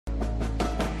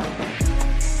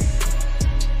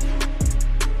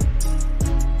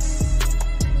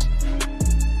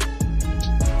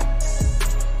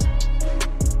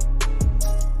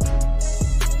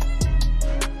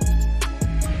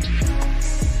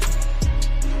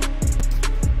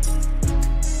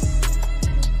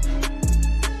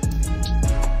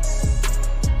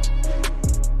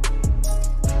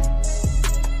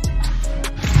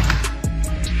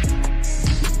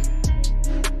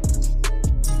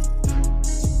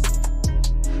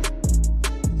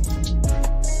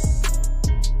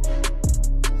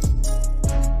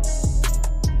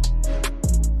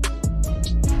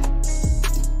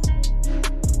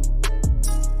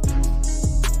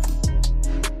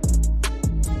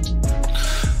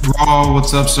Raw,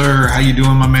 what's up, sir? How you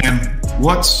doing, my man?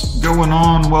 What's going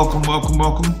on? Welcome, welcome,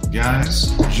 welcome,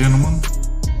 guys, gentlemen.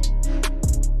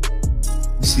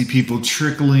 I see people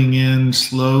trickling in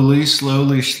slowly,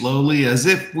 as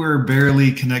if we're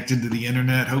barely connected to the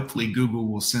internet. Hopefully, Google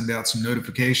will send out some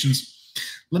notifications.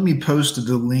 Let me post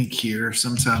the link here.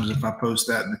 Sometimes if I post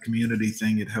that in the community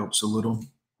thing, it helps a little.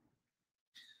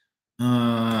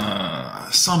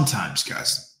 Sometimes,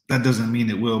 guys. That doesn't mean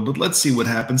it will, but let's see what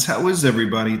happens. How is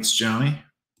everybody? It's Johnny.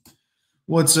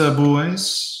 What's up,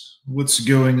 boys? What's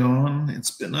going on?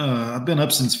 It's been I've been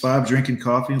up since 5 drinking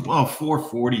coffee. Well,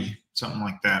 4:40, something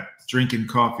like that, drinking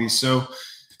coffee. So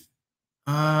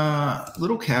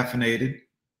little caffeinated.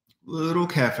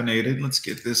 Let's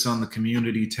get this on the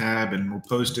community tab and we'll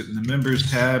post it in the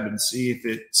members tab and see if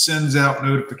it sends out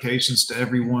notifications to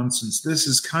everyone, since this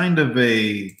is kind of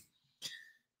a,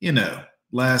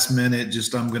 last minute,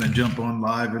 just I'm going to jump on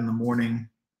live in the morning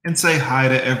and say hi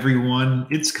to everyone.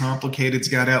 It's complicated. It's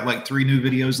got out like 3 new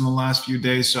videos in the last few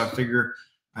days, so I figure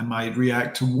I might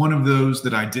react to one of those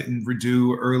that I didn't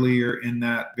redo earlier in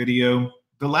that video,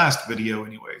 the last video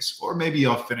anyways, or maybe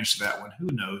I'll finish that one. Who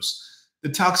knows? The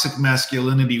toxic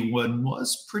masculinity one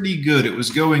was pretty good. It was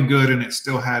going good and it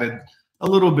still had a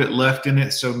little bit left in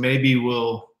it, so maybe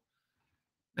we'll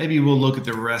look at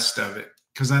the rest of it,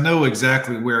 because I know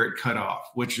exactly where it cut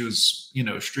off, which was,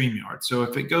 StreamYard. So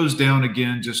if it goes down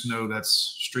again, just know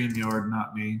that's StreamYard,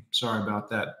 not me. Sorry about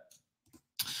that.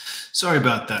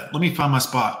 Let me find my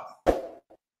spot.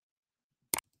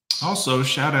 Also,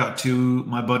 shout out to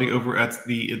my buddy over at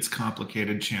the It's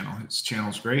Complicated channel. His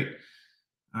channel's great.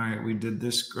 All right, we did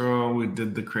this girl. We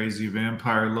did the crazy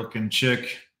vampire-looking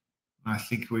chick. I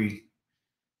think we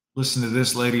listened to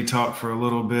this lady talk for a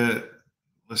little bit.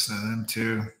 Listen to them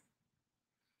too.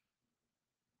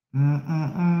 We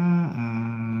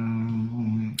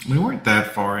weren't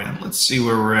that far in. Let's see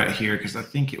where we're at here, because I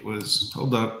think it was,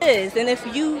 hold up. And if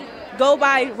you go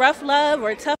by Rough Love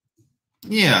or Tough.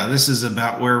 Yeah, this is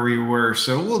about where we were.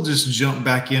 So we'll just jump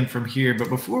back in from here. But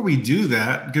before we do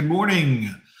that, good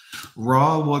morning,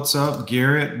 Raw. What's up?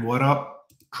 Garrett, what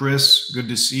up? Chris, good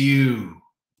to see you.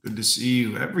 Good to see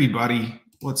you. Everybody,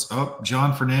 what's up?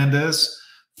 John Fernandez,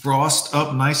 Frost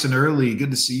up nice and early.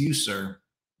 Good to see you, sir.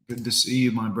 Good to see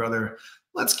you, my brother.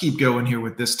 Let's keep going here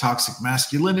with this toxic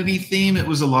masculinity theme. It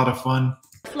was a lot of fun.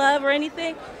 Love or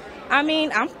anything. I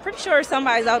mean, I'm pretty sure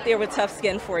somebody's out there with tough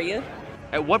skin for you.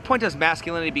 At what point does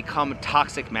masculinity become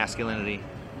toxic masculinity?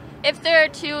 If they're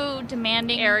too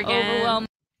demanding, arrogant, overwhelming,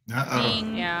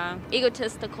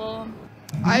 egotistical.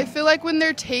 I feel like when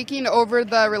they're taking over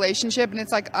the relationship and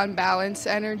it's like unbalanced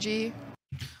energy.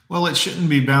 Well, it shouldn't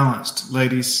be balanced,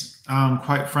 ladies.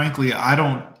 Quite frankly,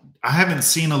 I haven't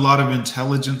seen a lot of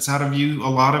intelligence out of you,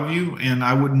 and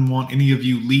I wouldn't want any of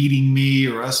you leading me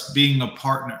or us being a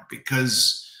partner,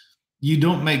 because you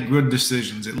don't make good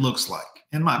decisions, it looks like.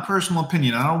 In my personal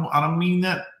opinion, I don't mean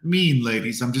that mean,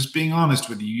 ladies. I'm just being honest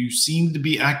with you. You seem to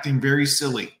be acting very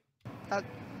silly.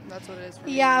 That's what it is.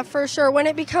 Yeah, for sure. When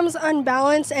it becomes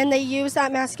unbalanced and they use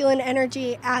that masculine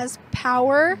energy as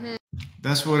power. Mm-hmm.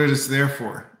 That's what it is there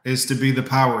for, is to be the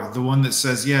power, the one that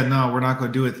says, yeah, no, we're not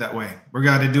going to do it that way. We're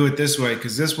going to do it this way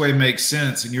because this way makes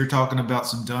sense, and you're talking about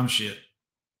some dumb shit.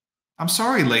 I'm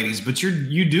sorry, ladies, but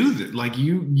you do that. Like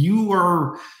you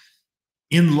are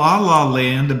in la la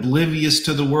land, oblivious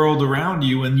to the world around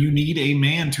you, and you need a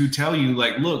man to tell you,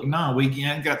 like, look, no, we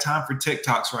ain't got time for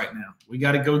TikToks right now. We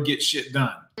got to go get shit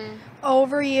done.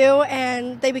 Over you,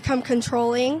 and they become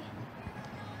controlling.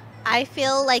 I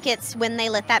feel like it's when they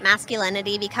let that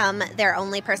masculinity become their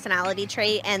only personality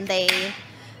trait, and they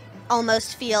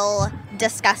almost feel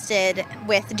disgusted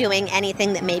with doing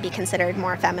anything that may be considered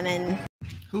more feminine.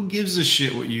 Who gives a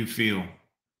shit what you feel?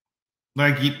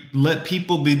 Like, let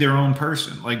people be their own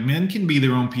person. Like, men can be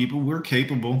their own people. We're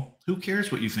capable. Who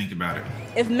cares what you think about it?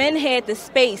 If men had the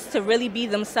space to really be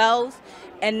themselves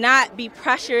and not be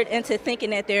pressured into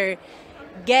thinking that they're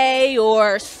gay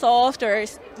or soft or,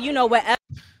 whatever.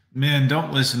 Men,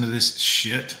 don't listen to this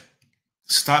shit.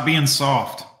 Stop being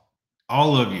soft.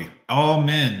 All of you, all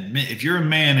men. If you're a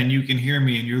man and you can hear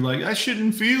me and you're like, I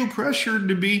shouldn't feel pressured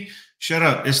to be, shut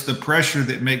up. It's the pressure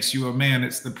that makes you a man.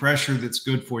 It's the pressure that's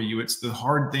good for you. It's the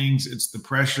hard things. It's the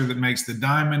pressure that makes the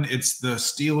diamond. It's the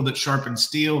steel that sharpens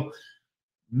steel.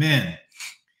 Men,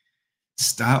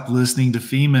 stop listening to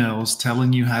females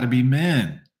telling you how to be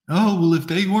men. Oh, well, if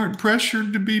they weren't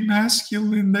pressured to be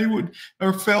masculine, they would,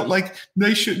 or felt like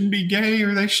they shouldn't be gay,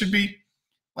 or they should be,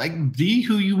 like, be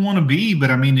who you want to be.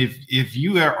 But I mean, if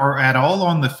you are at all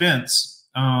on the fence,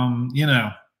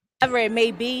 whatever it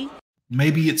may be,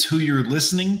 maybe it's who you're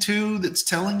listening to that's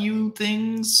telling you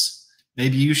things.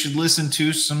 Maybe you should listen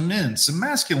to some men, some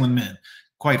masculine men.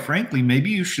 Quite frankly, maybe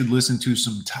you should listen to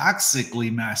some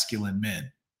toxically masculine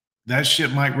men. That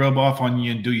shit might rub off on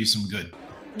you and do you some good.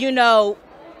 You know,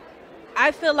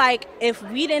 I feel like if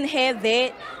we didn't have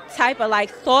that type of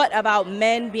like thought about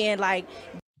men being like,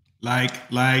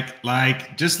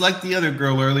 just like the other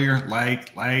girl earlier,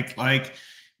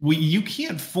 you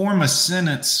can't form a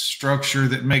sentence structure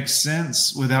that makes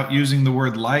sense without using the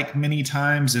word like many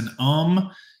times. And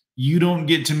you don't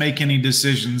get to make any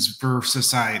decisions for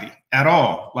society at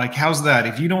all. Like, how's that?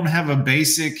 If you don't have a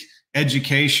basic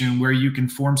education where you can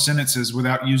form sentences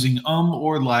without using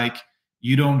or like,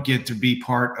 you don't get to be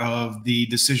part of the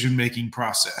decision-making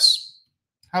process.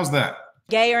 How's that?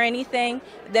 Gay or anything,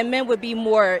 then men would be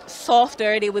more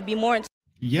softer. They would be more.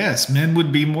 Yes, men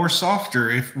would be more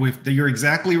softer. If you're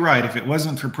exactly right. If it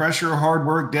wasn't for pressure, hard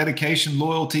work, dedication,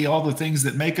 loyalty, all the things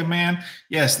that make a man,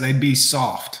 yes, they'd be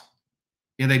soft.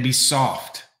 Yeah, they'd be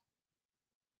soft.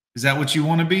 Is that what you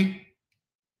want to be?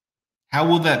 How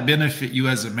will that benefit you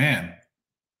as a man?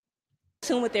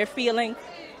 Tune with their feelings,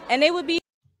 and they would be.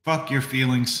 Fuck your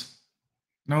feelings.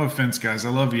 No offense, guys. I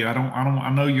love you. I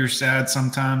know you're sad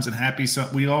sometimes and happy.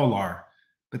 We all are.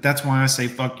 But that's why I say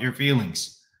fuck your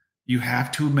feelings. You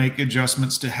have to make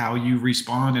adjustments to how you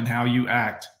respond and how you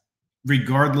act,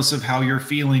 regardless of how your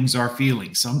feelings are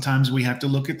feeling. Sometimes we have to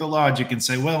look at the logic and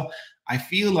say, well, I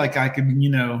feel like I could,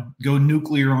 go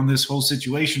nuclear on this whole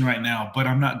situation right now, but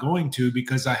I'm not going to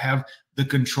because I have the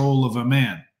control of a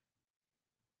man.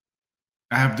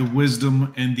 I have the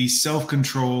wisdom and the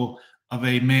self-control of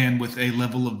a man with a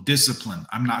level of discipline.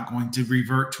 I'm not going to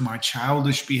revert to my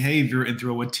childish behavior and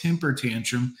throw a temper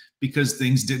tantrum because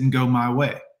things didn't go my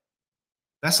way.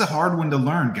 That's a hard one to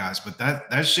learn, guys, but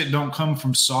that shit don't come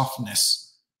from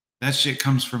softness. That shit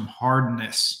comes from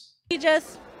hardness.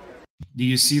 Do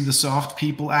you see the soft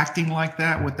people acting like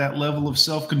that with that level of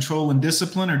self-control and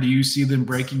discipline, or do you see them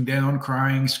breaking down,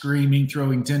 crying, screaming,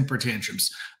 throwing temper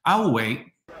tantrums? I'll wait.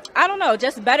 I don't know,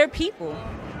 just better people.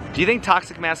 Do you think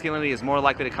toxic masculinity is more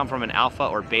likely to come from an alpha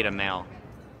or beta male?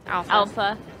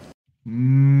 Alpha.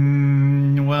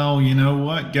 Well, you know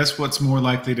what? Guess what's more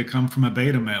likely to come from a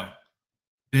beta male?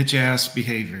 Bitch ass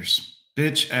behaviors.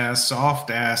 Bitch ass, soft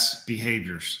ass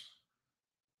behaviors.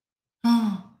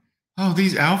 Oh,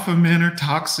 these alpha men are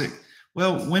toxic.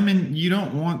 Well, women, you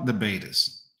don't want the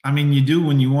betas. I mean, you do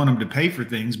when you want them to pay for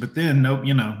things, but then,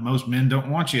 most men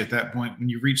don't want you at that point when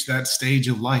you reach that stage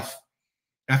of life.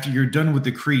 After you're done with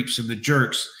the creeps and the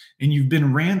jerks and you've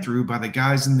been ran through by the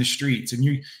guys in the streets and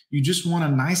you just want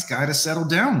a nice guy to settle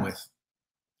down with.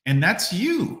 And that's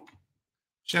you.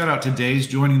 Shout out to Days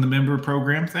joining the member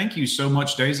program. Thank you so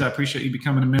much, Days. I appreciate you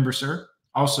becoming a member, sir.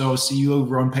 Also, I'll see you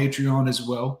over on Patreon as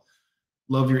well.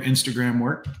 Love your Instagram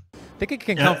work. I think it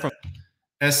can come from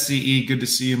SCE. Good to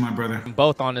see you, my brother.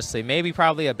 Both, honestly. Maybe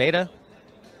probably a beta.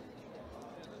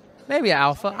 Maybe an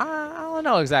alpha. I don't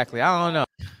know exactly. I don't know.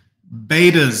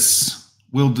 Betas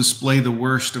will display the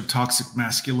worst of toxic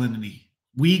masculinity.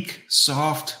 Weak,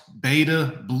 soft,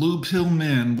 beta, blue pill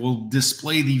men will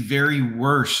display the very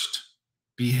worst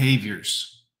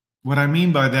behaviors. What I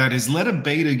mean by that is let a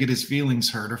beta get his feelings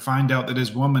hurt or find out that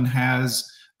his woman has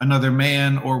another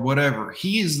man or whatever.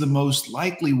 He is the most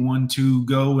likely one to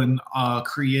go and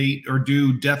create or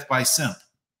do death by simp.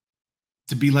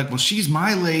 To be like, well, she's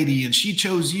my lady and she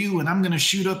chose you and I'm going to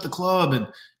shoot up the club. And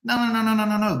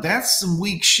no. That's some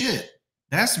weak shit.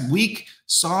 That's weak,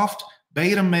 soft,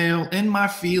 beta male, in my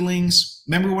feelings.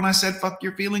 Remember when I said fuck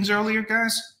your feelings earlier,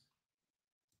 guys?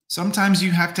 Sometimes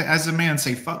you have to, as a man,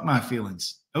 say fuck my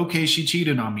feelings. Okay, she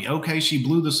cheated on me. Okay, she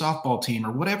blew the softball team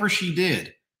or whatever she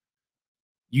did.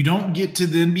 You don't get to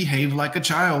then behave like a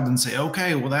child and say,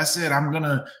 okay, well, that's it. I'm going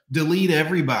to delete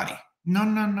everybody.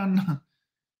 No.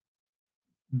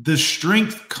 The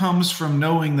strength comes from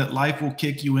knowing that life will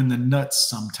kick you in the nuts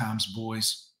sometimes,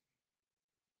 boys.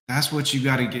 That's what you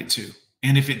got to get to.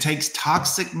 And if it takes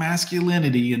toxic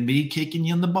masculinity and me kicking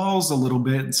you in the balls a little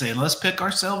bit and saying, let's pick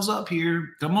ourselves up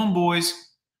here. Come on, boys.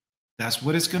 That's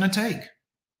what it's going to take.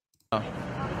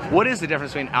 What is the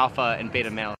difference between alpha and beta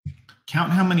male?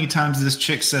 Count how many times this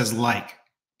chick says like,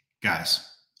 guys.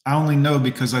 I only know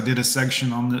because I did a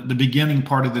section on the beginning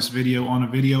part of this video on a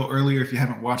video earlier. If you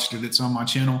haven't watched it, it's on my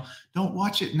channel. Don't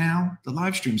watch it now. The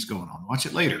live stream's going on. Watch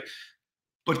it later.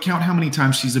 But count how many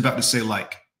times she's about to say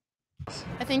like.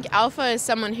 I think alpha is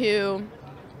someone who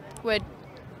would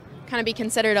kind of be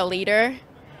considered a leader.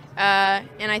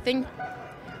 And I think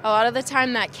a lot of the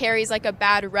time that carries like a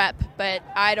bad rep, but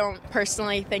I don't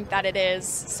personally think that it is.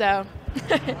 So...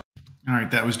 All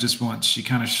right, that was just once. She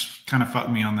kind of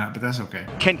fucked me on that, but that's okay.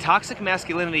 Can toxic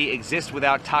masculinity exist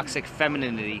without toxic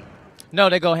femininity? No,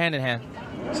 they go hand in hand.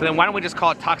 So then why don't we just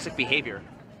call it toxic behavior?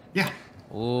 Yeah.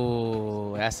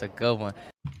 Ooh, that's a good one.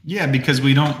 Yeah, because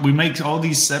we make all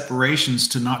these separations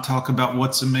to not talk about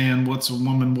what's a man, what's a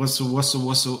woman, what's a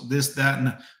this, that,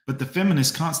 and but the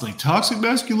feminists constantly toxic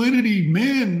masculinity,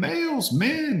 men, males,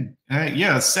 men.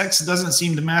 Yeah, sex doesn't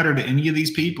seem to matter to any of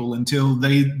these people until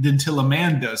a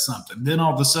man does something. Then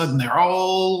all of a sudden they're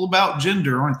all about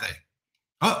gender, aren't they?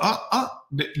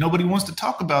 Nobody wants to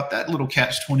talk about that little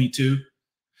catch-22.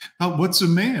 What's a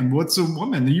man? What's a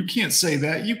woman? You can't say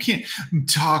that. You can't.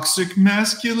 Toxic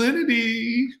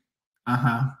masculinity.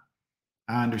 I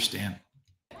understand.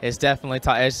 It's definitely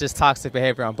it's just toxic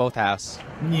behavior on both halves.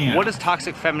 Yeah. What does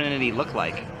toxic femininity look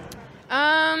like?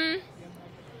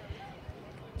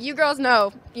 You girls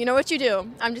know. You know what you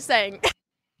do. I'm just saying.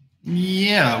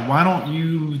 Yeah, why don't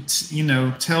you,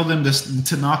 tell them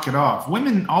to knock it off?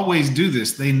 Women always do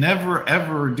this. They never,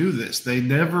 ever do this. They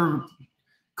never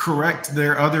correct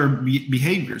their other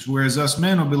behaviors. Whereas us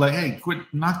men will be like, hey, quit,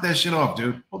 knock that shit off,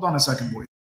 dude. Hold on a second, boy.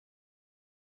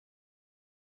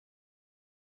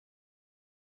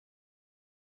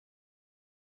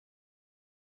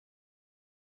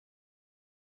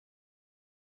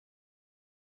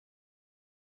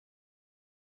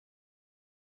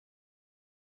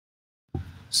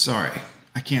 Sorry,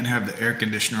 I can't have the air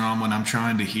conditioner on when I'm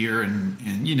trying to hear, and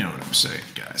you know what I'm saying,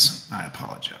 guys. I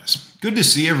apologize. Good to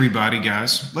see everybody,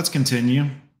 guys. Let's continue.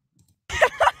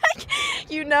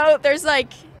 There's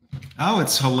like... Oh,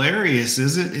 it's hilarious,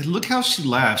 is it? Look how she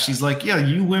laughs. She's like, yeah,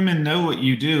 you women know what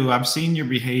you do. I've seen your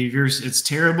behaviors. It's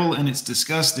terrible and it's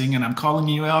disgusting, and I'm calling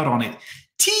you out on it.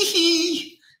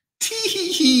 Tee-hee.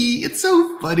 Tee-hee-hee. It's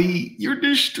so funny. You're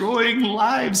destroying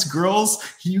lives, girls.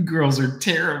 You girls are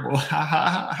terrible. Ha ha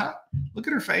ha ha. Look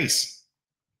at her face.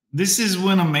 This is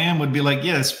when a man would be like,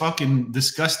 yeah, it's fucking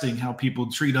disgusting how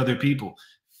people treat other people.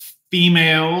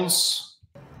 Females.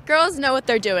 Girls know what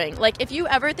they're doing. Like, if you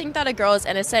ever think that a girl is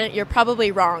innocent, you're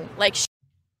probably wrong. Like,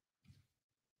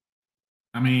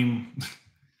 I mean,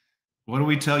 what do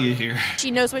we tell you here?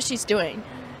 she knows what she's doing.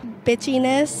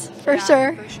 Bitchiness, for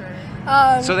sure. For sure.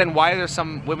 So then why are there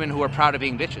some women who are proud of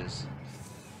being bitches?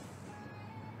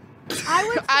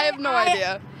 I have no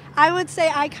idea. I would say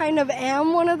I kind of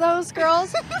am one of those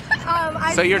girls.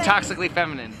 So you're toxically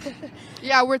feminine.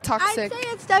 Yeah, we're toxic. I'd say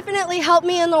it's definitely helped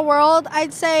me in the world.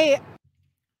 I'd say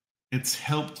it's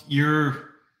helped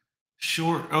your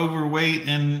short, overweight,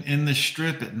 and in the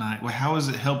strip at night. Well, how has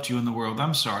it helped you in the world?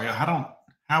 I'm sorry.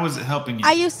 How is it helping you?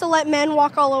 I used to let men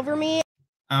walk all over me.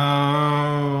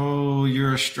 Oh,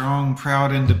 you're a strong,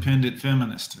 proud, independent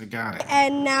feminist. I got it.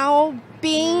 And now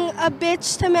being a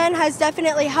bitch to men has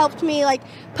definitely helped me, like,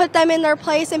 put them in their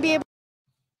place and be able.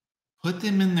 Put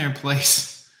them in their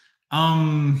place.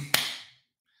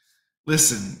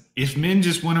 Listen, if men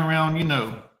just went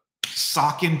around,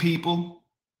 socking people,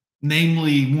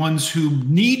 namely ones who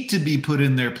need to be put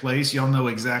in their place, y'all know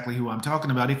exactly who I'm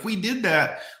talking about. If we did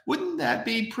that, wouldn't that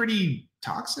be pretty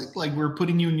toxic? Like, we're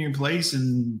putting you in your place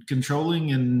and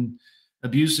controlling and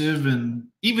abusive. And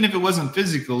even if it wasn't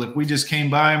physical, if we just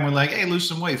came by and we're like, hey, lose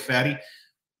some weight, fatty,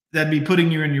 that'd be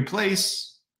putting you in your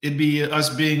place. It'd be us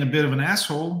being a bit of an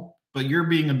asshole, but you're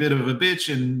being a bit of a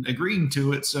bitch and agreeing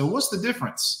to it. So what's the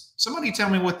difference? Somebody tell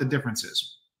me what the difference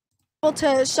is.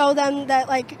 To show them that,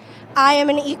 like, I am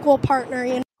an equal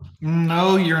partner.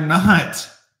 No, you're not.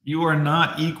 You are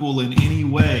not equal in any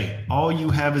way. All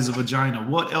you have is a vagina.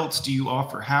 What else do you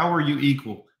offer? How are you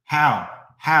equal? How?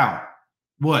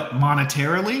 What?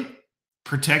 Monetarily?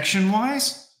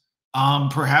 Protection-wise?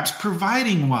 Perhaps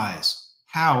providing-wise?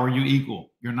 How are you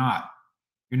equal? You're not.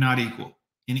 You're not equal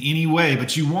in any way,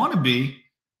 but you want to be,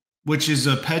 which is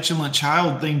a petulant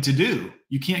child thing to do.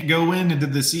 You can't go into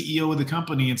the CEO of the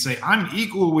company and say, I'm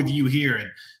equal with you here. And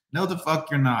no, the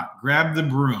fuck you're not. Grab the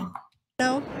broom.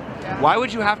 No. Why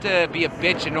would you have to be a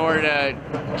bitch in order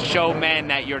to show men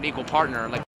that you're an equal partner?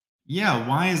 Like, yeah,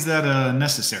 why is that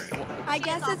necessary? I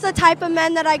guess it's the type of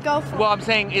men that I go for. Well, I'm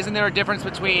saying, isn't there a difference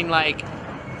between, like,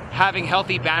 having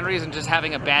healthy boundaries and just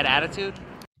having a bad attitude?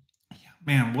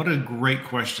 Man, what a great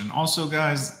question. Also,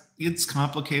 guys, It's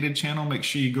Complicated channel. Make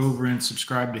sure you go over and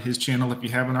subscribe to his channel if you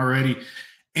haven't already,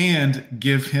 and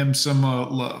give him some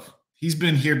love. He's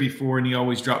been here before and he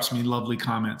always drops me lovely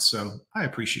comments, so I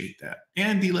appreciate that.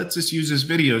 And he lets us use his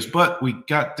videos, but we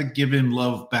got to give him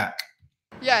love back.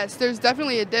 Yes, there's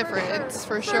definitely a difference,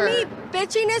 for sure. For me,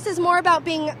 bitchiness is more about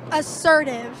being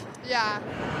assertive. Yeah.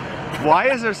 Why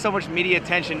is there so much media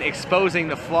attention exposing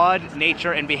the flawed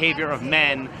nature and behavior of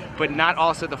men, but not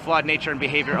also the flawed nature and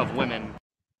behavior of women?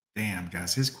 Damn,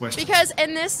 guys, his question. Because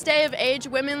in this day of age,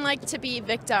 women like to be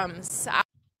victims.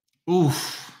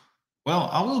 Oof. Well,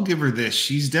 I will give her this.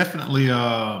 She's definitely,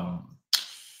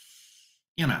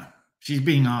 she's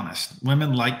being honest.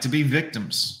 Women like to be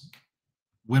victims.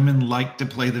 Women like to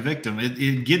play the victim.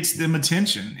 It gets them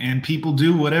attention, and people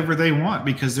do whatever they want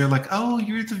because they're like, oh,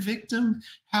 you're the victim.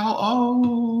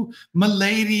 Oh, my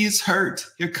lady is hurt.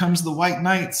 Here comes the white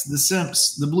knights, the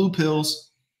simps, the blue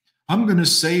pills. I'm going to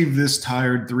save this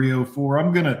tired 304.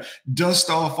 I'm going to dust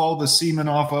off all the semen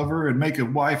off of her and make a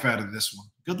wife out of this one.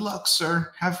 Good luck,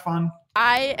 sir. Have fun.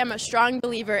 I am a strong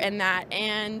believer in that,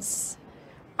 and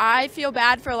I feel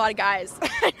bad for a lot of guys.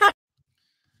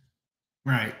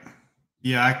 Right.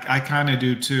 Yeah, I kind of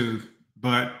do too.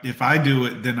 But if I do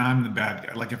it, then I'm the bad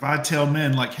guy. Like if I tell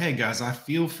men like, hey guys, I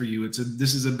feel for you.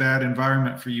 This is a bad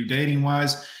environment for you dating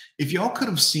wise. If y'all could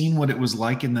have seen what it was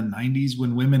like in the 90s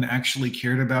when women actually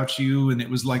cared about you, and it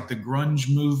was like the grunge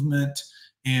movement,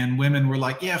 and women were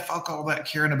like, yeah, fuck all that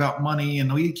caring about money.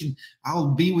 And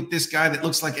I'll be with this guy that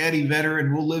looks like Eddie Vedder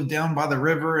and we'll live down by the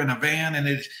river in a van.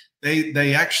 And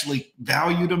they actually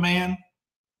valued a man.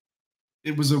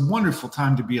 It was a wonderful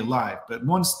time to be alive. But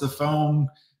once the phone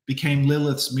became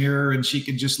Lilith's mirror and she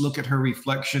could just look at her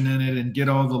reflection in it and get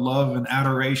all the love and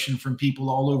adoration from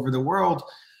people all over the world,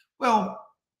 well,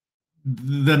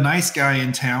 the nice guy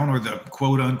in town, or the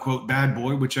quote unquote bad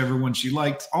boy, whichever one she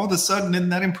liked, all of a sudden isn't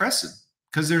that impressive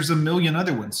because there's a million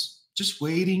other ones just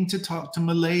waiting to talk to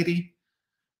my lady.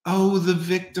 Oh, the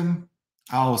victim.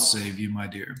 I'll save you, my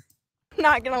dear.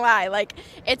 Not gonna lie, like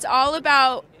it's all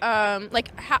about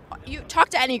like how you talk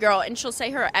to any girl and she'll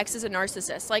say her ex is a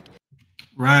narcissist. Like,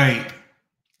 right.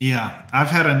 Yeah, I've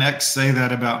had an ex say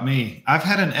that about me. I've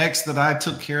had an ex that I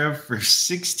took care of for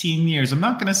 16 years. I'm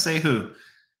not gonna say who.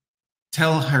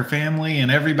 Tell her family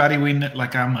and everybody we know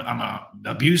like I'm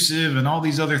abusive and all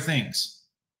these other things.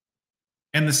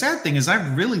 And the sad thing is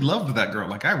I really loved that girl.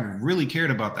 Like I really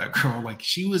cared about that girl. Like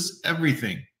she was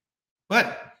everything.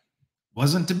 But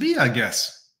wasn't to be, I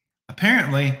guess.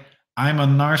 Apparently, I'm a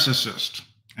narcissist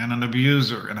and an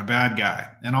abuser and a bad guy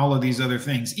and all of these other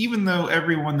things, even though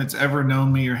everyone that's ever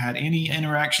known me or had any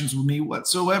interactions with me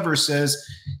whatsoever says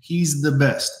he's the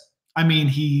best. I mean,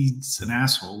 he's an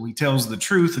asshole. He tells the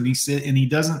truth and he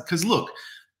doesn't, because look,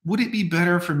 would it be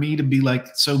better for me to be like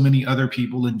so many other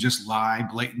people and just lie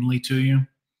blatantly to you?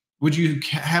 Would you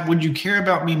care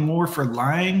about me more for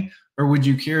lying, or would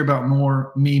you care about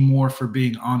me more for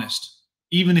being honest?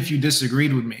 Even if you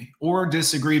disagreed with me or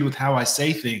disagreed with how I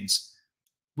say things,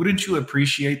 wouldn't you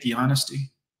appreciate the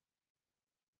honesty?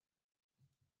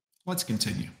 Let's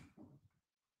continue.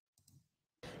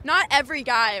 not every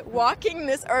guy walking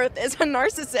this earth is a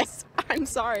narcissist. I'm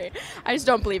sorry. I just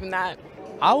don't believe in that.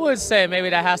 I would say maybe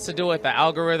that has to do with the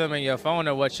algorithm in your phone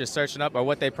or what you're searching up or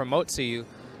what they promote to you.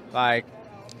 Like,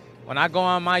 when I go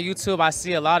on my YouTube, I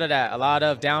see a lot of that, a lot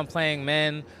of downplaying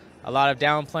men, a lot of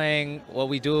downplaying what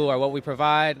we do or what we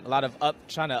provide, a lot of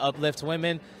trying to uplift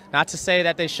women. Not to say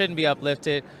that they shouldn't be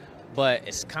uplifted, but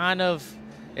it's kind of,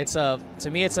 to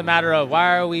me, it's a matter of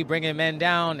why are we bringing men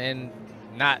down and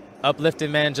not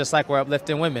uplifting men just like we're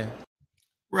uplifting women.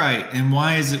 Right. And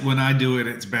why is it when I do it,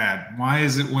 it's bad? Why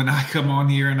is it when I come on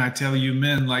here and I tell you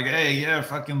men like, hey, yeah,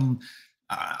 fucking,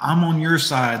 I'm on your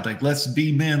side. Like, let's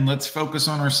be men. Let's focus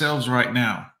on ourselves right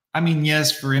now. I mean,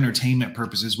 yes, for entertainment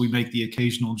purposes, we make the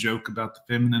occasional joke about the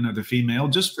feminine or the female,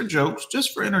 just for jokes,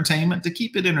 just for entertainment, to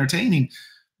keep it entertaining.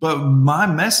 But my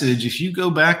message, if you go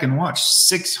back and watch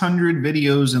 600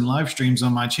 videos and live streams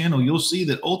on my channel, you'll see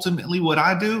that ultimately what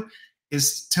I do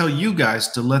is tell you guys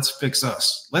to let's fix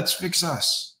us. Let's fix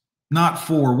us. Not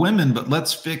for women, but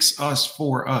let's fix us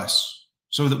for us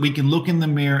so that we can look in the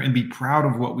mirror and be proud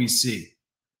of what we see.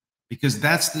 Because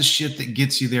that's the shit that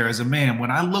gets you there as a man.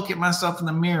 When I look at myself in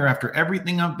the mirror after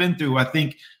everything I've been through, I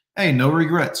think, hey, no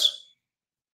regrets.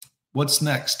 What's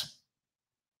next?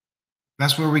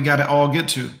 That's where we got to all get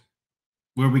to,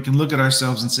 where we can look at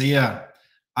ourselves and say, yeah,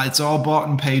 it's all bought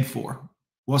and paid for.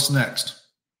 What's next?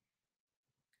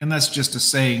 And that's just a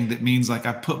saying that means like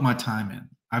I've put my time in.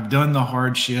 I've done the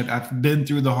hard shit. I've been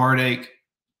through the heartache.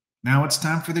 Now it's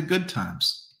time for the good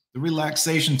times, the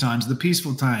relaxation times, the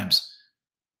peaceful times.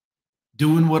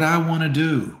 Doing what I want to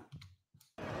do.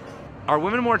 Are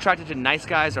women more attracted to nice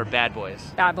guys or bad boys?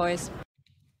 Bad boys.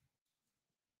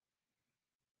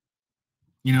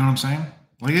 You know what I'm saying?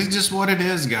 Like, it's just what it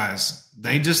is, guys.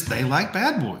 They like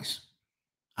bad boys.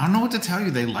 I don't know what to tell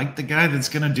you. They like the guy that's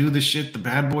going to do the shit, the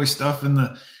bad boy stuff.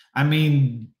 I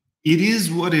mean, it is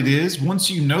what it is.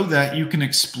 Once you know that, you can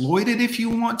exploit it if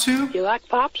you want to. You like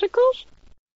popsicles?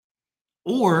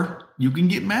 Or you can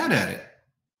get mad at it.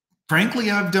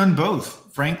 Frankly, I've done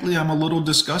both. Frankly, I'm a little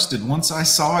disgusted. Once I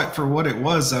saw it for what it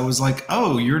was, I was like,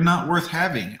 oh, you're not worth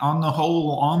having. On the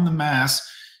whole, on the mass,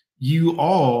 you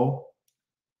all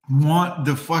want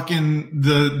the fucking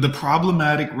the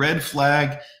problematic red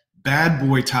flag bad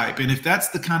boy type. And if that's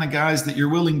the kind of guys that you're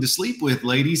willing to sleep with,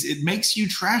 ladies, it makes you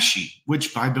trashy,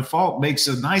 which by default makes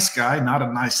a nice guy, not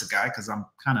a nice guy, because I'm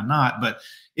kind of not, but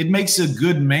it makes a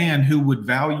good man who would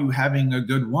value having a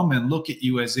good woman look at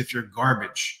you as if you're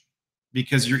garbage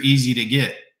because you're easy to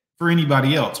get for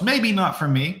anybody else. Maybe not for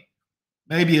me.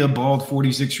 Maybe a bald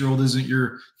 46-year-old isn't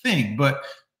your thing, but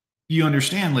you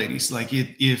understand, ladies, like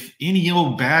if any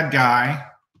old bad guy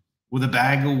with a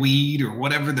bag of weed or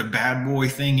whatever the bad boy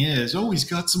thing is, oh, he's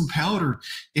got some powder.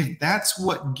 If that's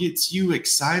what gets you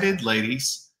excited,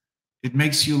 ladies, it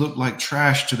makes you look like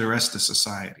trash to the rest of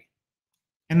society.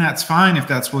 And that's fine if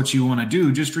that's what you want to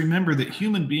do. Just remember that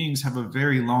human beings have a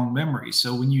very long memory.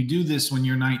 So when you do this when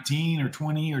you're 19 or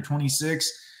 20 or 26,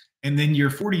 and then you're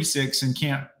 46 and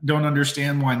don't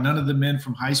understand why none of the men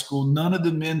from high school, none of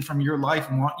the men from your life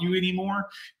want you anymore,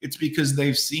 it's because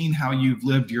they've seen how you've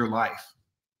lived your life.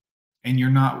 And you're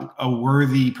not a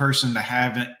worthy person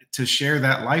to share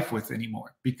that life with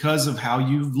anymore because of how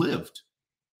you've lived,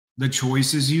 the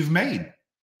choices you've made,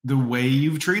 the way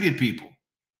you've treated people.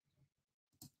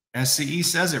 SCE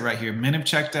says it right here. Men have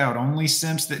checked out. Only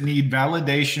simps that need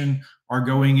validation are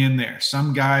going in there.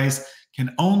 Some guys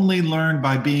can only learn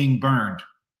by being burned.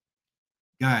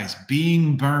 Guys,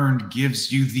 being burned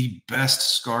gives you the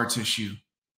best scar tissue.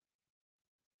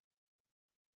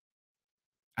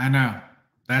 I know.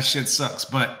 That shit sucks,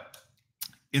 but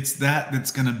it's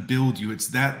that's going to build you. It's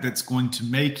that's going to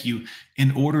make you.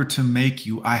 In order to make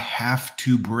you, I have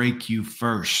to break you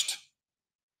first.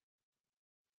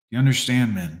 You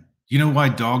understand, men? You know why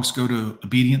dogs go to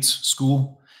obedience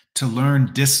school? To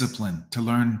learn discipline, to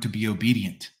learn to be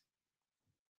obedient.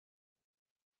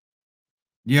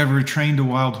 You ever trained a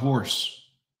wild horse?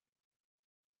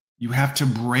 You have to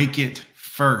break it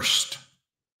first.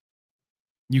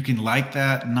 You can like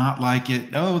that, not like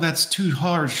it. Oh, that's too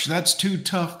harsh. That's too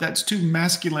tough. That's too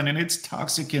masculine, and it's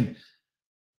toxic. And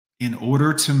in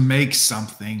order to make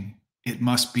something, it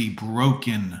must be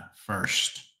broken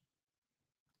first.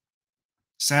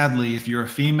 Sadly, if you're a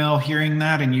female hearing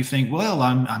that and you think, well,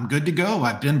 I'm good to go,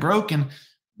 I've been broken.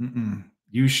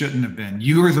 You shouldn't have been.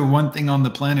 You are the one thing on the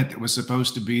planet that was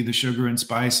supposed to be the sugar and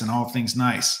spice and all things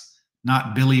nice,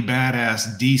 not Billy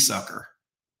Badass D-sucker.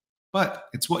 But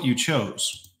it's what you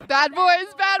chose. Bad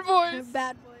boys, bad boys.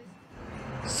 Bad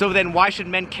boys. So then why should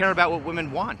men care about what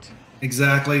women want?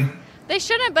 Exactly. They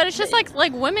shouldn't, but it's just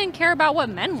like women care about what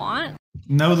men want.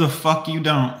 No, the fuck you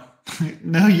don't.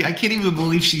 No, I can't even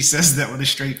believe she says that with a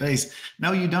straight face.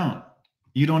 No, you don't.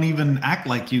 You don't even act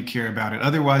like you care about it.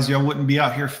 Otherwise, y'all wouldn't be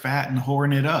out here fat and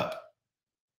whoring it up.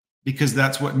 Because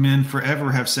that's what men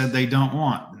forever have said they don't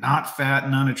want. Not fat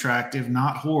and unattractive,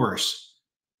 not whores.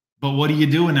 But what are you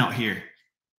doing out here?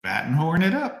 Fat and whoring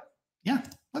it up. Yeah,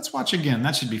 let's watch again.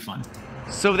 That should be fun.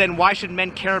 So then why should men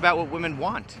care about what women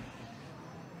want?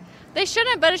 They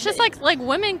shouldn't, but it's just like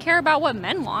women care about what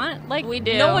men want. Like we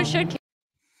do. No one should care.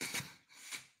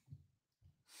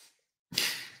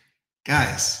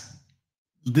 Guys,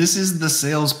 this is the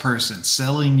salesperson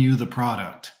selling you the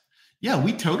product. Yeah,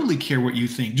 we totally care what you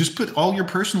think. Just put all your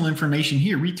personal information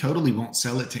here. We totally won't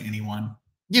sell it to anyone.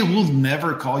 Yeah, we'll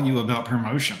never call you about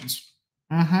promotions.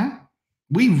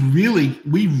 We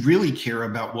really care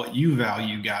about what you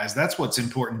value, guys. That's what's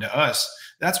important to us.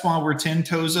 That's why we're 10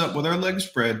 toes up with our legs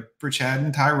spread for Chad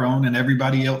and Tyrone and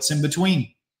everybody else in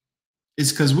between.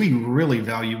 It's because we really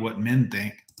value what men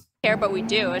think. Care, but we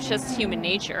do. It's just human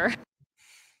nature.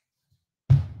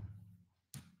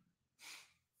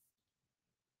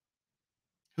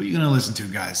 Who are you going to listen to,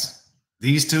 guys?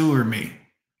 These two or me?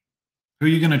 Who are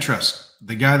you going to trust?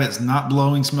 The guy that's not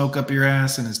blowing smoke up your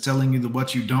ass and is telling you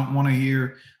what you don't want to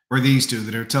hear, or these two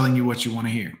that are telling you what you want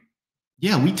to hear?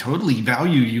 Yeah, we totally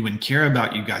value you and care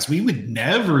about you guys. We would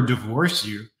never divorce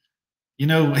you. You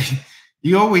know,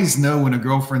 you always know when a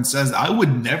girlfriend says, I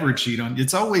would never cheat on you.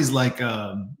 It's always like,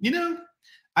 you know,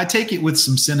 I take it with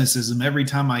some cynicism. Every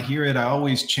time I hear it, I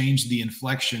always change the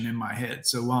inflection in my head.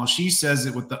 So while she says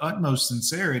it with the utmost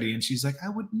sincerity and she's like, I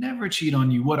would never cheat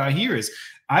on you, what I hear is,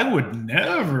 I would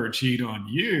never cheat on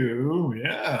you.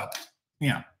 Yeah.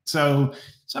 Yeah. So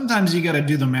sometimes you got to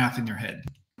do the math in your head.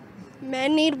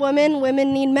 Men need women,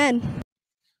 women need men.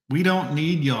 We don't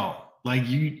need y'all. Like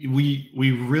we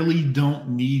really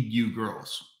don't need you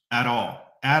girls at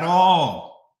all. At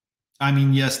all. I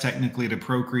mean, yes, technically to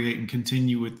procreate and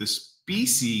continue with the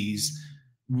species,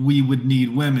 we would need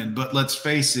women. But let's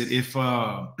face it, if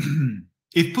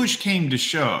push came to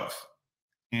shove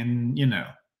and, you know,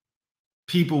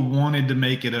 people wanted to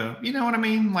make it a, you know what I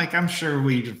mean? Like, I'm sure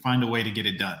we'd find a way to get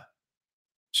it done.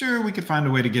 Sure, we could find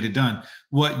a way to get it done.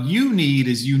 What you need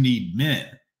is you need men.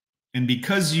 And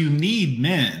because you need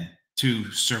men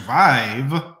to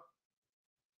survive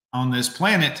on this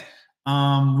planet,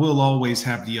 we'll always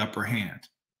have the upper hand.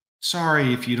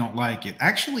 Sorry if you don't like it.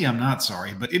 Actually, I'm not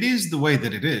sorry, but it is the way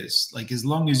that it is. Like, as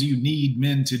long as you need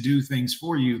men to do things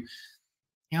for you,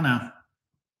 you know,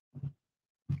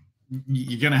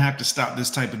 you're going to have to stop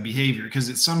this type of behavior, because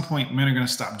at some point, men are going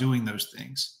to stop doing those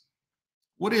things.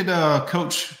 What did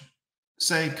Coach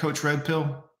say, Coach Red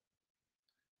Pill?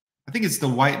 I think it's the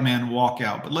white man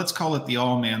walkout, but let's call it the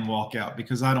all man walkout,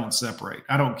 because I don't separate.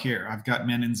 I don't care. I've got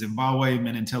men in Zimbabwe,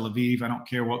 men in Tel Aviv. I don't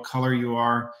care what color you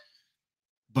are,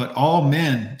 but all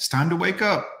men, it's time to wake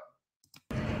up.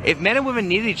 If men and women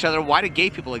needed each other, why do gay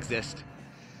people exist?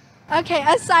 Okay,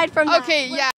 aside from that. Okay,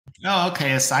 yeah. Oh,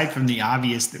 okay. Aside from the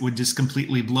obvious that would just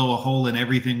completely blow a hole in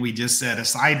everything we just said,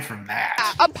 aside from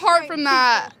that. Apart from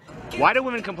that. Why do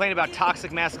women complain about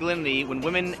toxic masculinity when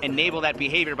women enable that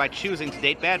behavior by choosing to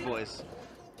date bad boys?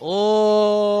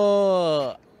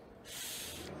 Oh.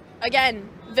 Again,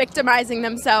 victimizing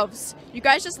themselves. You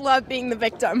guys just love being the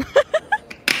victim.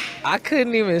 I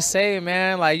couldn't even say,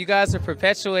 man. Like, you guys are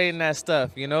perpetuating that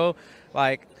stuff, you know?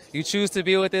 Like, you choose to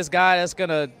be with this guy that's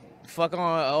gonna fuck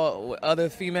on other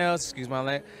females, excuse my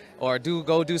language, or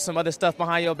go do some other stuff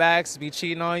behind your backs, be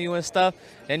cheating on you and stuff.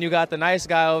 Then you got the nice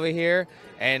guy over here,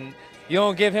 and you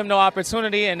don't give him no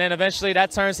opportunity, and then eventually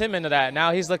that turns him into that.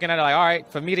 Now he's looking at it like, all right,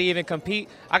 for me to even compete,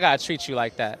 I gotta treat you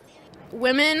like that.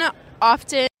 Women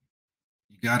often...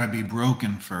 You gotta be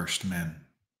broken first, men.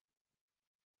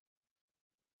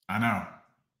 I know,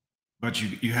 but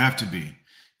you have to be.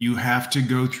 You have to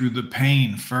go through the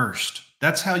pain first.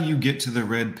 That's how you get to the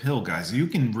red pill, guys. You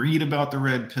can read about the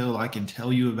red pill. I can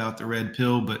tell you about the red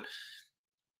pill, but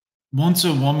once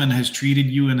a woman has treated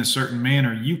you in a certain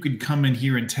manner, you could come in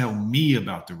here and tell me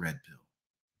about the red pill.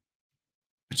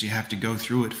 But you have to go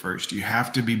through it first. You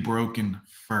have to be broken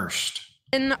first.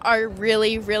 Men are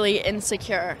really, really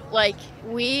insecure. Like,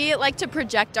 we like to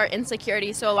project our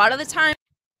insecurities. So a lot of the time,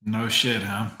 no shit,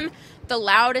 huh? The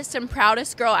loudest and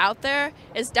proudest girl out there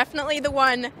is definitely the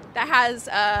one that has,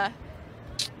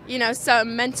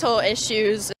 some mental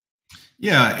issues.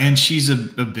 Yeah, and she's a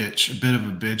bitch, a bit of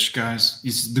a bitch, guys.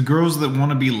 It's the girls that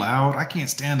want to be loud. I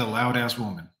can't stand a loud ass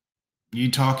woman.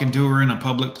 You talking to her in a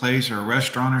public place or a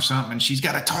restaurant or something, and she's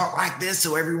got to talk like this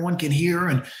so everyone can hear her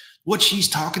and what she's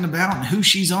talking about and who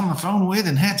she's on the phone with,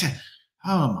 and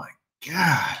oh my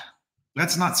God.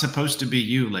 That's not supposed to be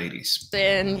you, ladies.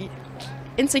 And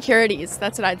insecurities,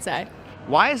 that's what I'd say.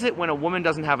 Why is it when a woman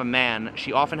doesn't have a man,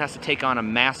 she often has to take on a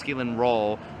masculine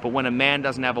role, but when a man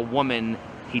doesn't have a woman,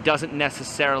 he doesn't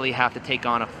necessarily have to take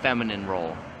on a feminine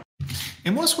role?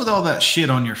 And what's with all that shit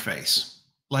on your face?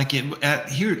 Like,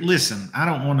 here, listen, I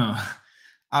don't want to,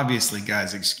 obviously,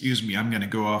 guys, excuse me, I'm going to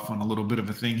go off on a little bit of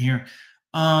a thing here.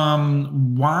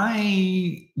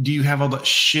 Why do you have all that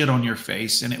shit on your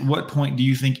face? And at what point do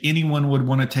you think anyone would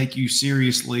want to take you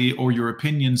seriously or your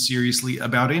opinion seriously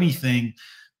about anything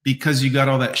because you got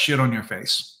all that shit on your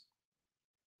face?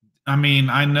 I mean,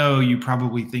 I know you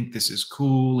probably think this is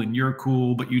cool and you're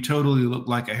cool, but you totally look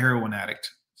like a heroin addict,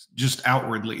 just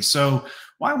outwardly. So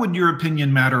why would your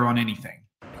opinion matter on anything?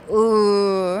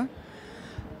 Ooh.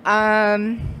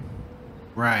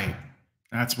 Right.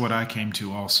 That's what I came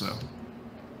to also.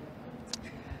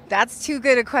 That's too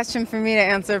good a question for me to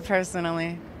answer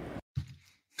personally.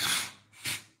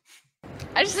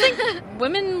 I just think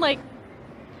women like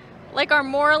are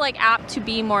more apt to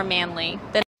be more manly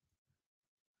than.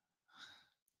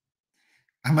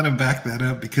 I'm going to back that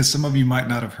up because some of you might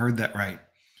not have heard that right.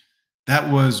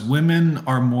 That was women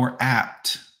are more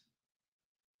apt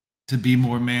to be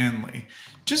more manly.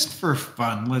 Just for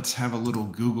fun, let's have a little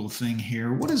Google thing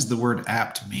here. What does the word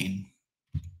apt mean?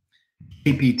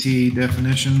 APT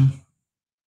definition.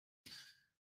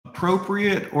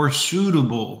 Appropriate or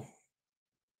suitable.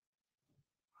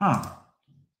 Huh.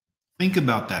 Think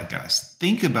about that, guys.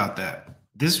 Think about that.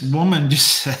 This woman just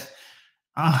said,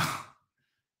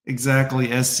 exactly.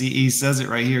 SCE says it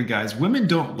right here, guys. Women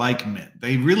don't like men.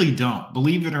 They really don't.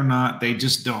 Believe it or not, they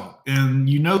just don't. And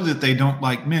you know that they don't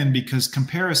like men because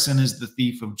comparison is the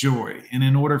thief of joy. And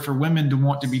in order for women to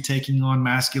want to be taking on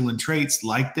masculine traits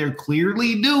like they're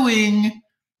clearly doing,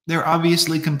 they're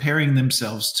obviously comparing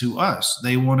themselves to us.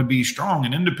 They want to be strong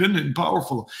and independent and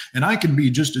powerful. And I can be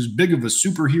just as big of a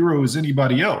superhero as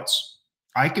anybody else.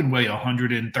 I can weigh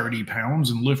 130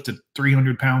 pounds and lift a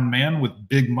 300-pound man with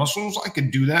big muscles. I could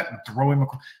do that and throw him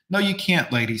across. No, you can't,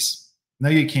 ladies. No,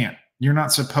 you can't. You're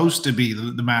not supposed to be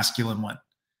the masculine one.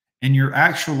 And you're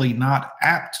actually not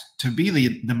apt to be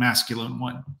the masculine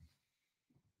one.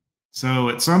 So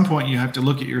at some point, you have to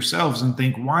look at yourselves and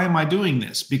think, why am I doing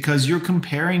this? Because you're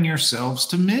comparing yourselves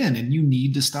to men and you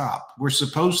need to stop. We're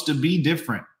supposed to be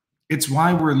different. It's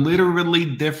why we're literally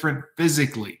different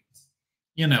physically.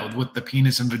 You know, with the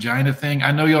penis and vagina thing.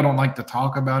 I know y'all don't like to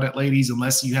talk about it, ladies,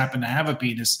 unless you happen to have a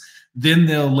penis. Then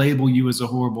they'll label you as a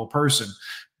horrible person.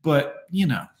 But, you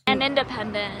know. And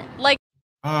independent. Like,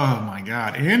 oh my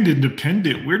God. And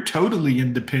independent. We're totally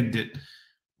independent.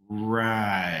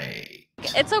 Right.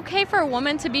 it's okay for a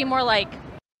woman to be more like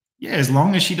Yeah, as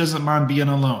long as she doesn't mind being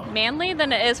alone. manly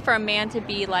than it is for a man to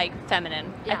be like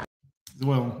feminine. Yeah.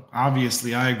 Well,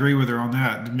 obviously, I agree with her on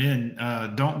that. Men,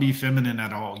 don't be feminine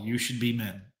at all. You should be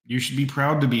men. You should be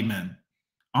proud to be men.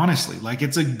 Honestly, like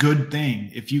it's a good thing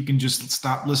if you can just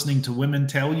stop listening to women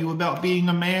tell you about being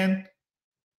a man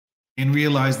and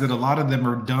realize that a lot of them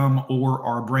are dumb or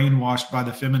are brainwashed by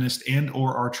the feminist and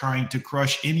or are trying to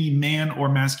crush any man or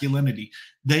masculinity.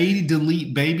 They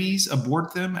delete babies,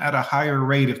 abort them at a higher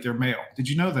rate if they're male. Did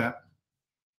you know that?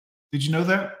 Did you know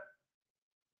that?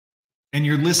 And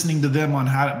you're listening to them on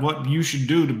what you should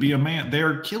do to be a man.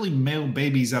 They're killing male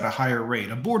babies at a higher rate,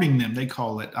 aborting them, they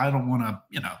call it. I don't want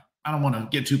to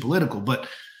get too political, but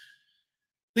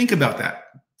think about that.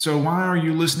 So why are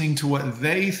you listening to what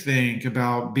they think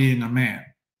about being a man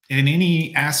in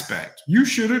any aspect? You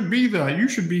shouldn't be that. You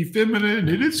should be feminine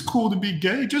and it's cool to be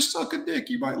gay. Just suck a dick.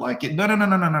 You might like it. No.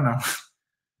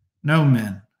 No,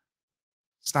 men.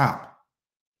 Stop.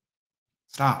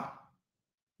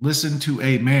 Listen to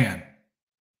a man.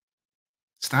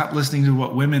 Stop listening to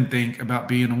what women think about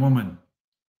being a woman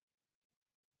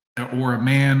or a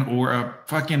man or a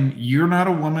fucking, you're not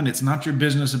a woman. It's not your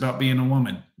business about being a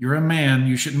woman. You're a man.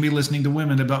 You shouldn't be listening to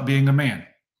women about being a man.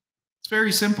 It's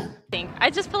very simple.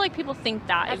 I just feel like people think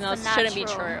that, even though it shouldn't be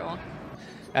true.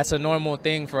 That's a normal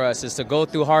thing for us, is to go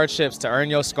through hardships, to earn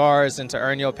your scars and to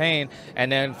earn your pain.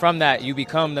 And then from that, you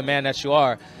become the man that you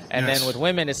are. And Yes. then with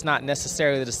women, it's not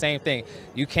necessarily the same thing.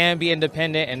 You can be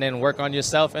independent and then work on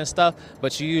yourself and stuff,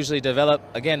 but you usually develop,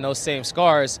 again, those same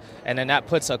scars. And then that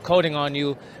puts a coating on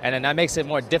you. And then that makes it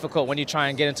more difficult when you try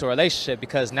and get into a relationship,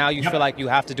 because now you feel like you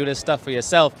have to do this stuff for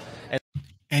yourself.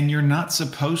 And you're not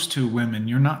supposed to, women.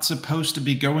 You're not supposed to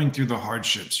be going through the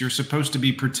hardships. You're supposed to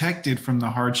be protected from the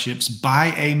hardships by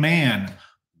a man.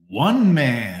 One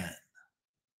man.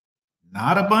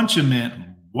 Not a bunch of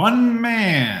men. One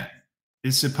man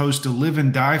is supposed to live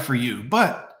and die for you.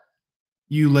 But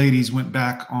you ladies went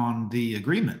back on the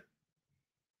agreement.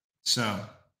 So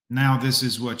now this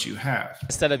is what you have.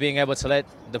 Instead of being able to let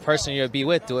the person you'll be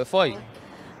with do it for you.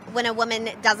 When a woman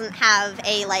doesn't have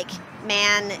a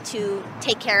man to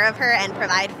take care of her and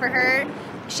provide for her,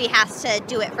 she has to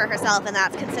do it for herself, and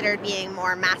that's considered being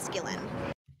more masculine.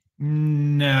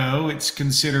 No, it's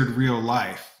considered real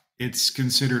life. It's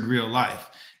considered real life.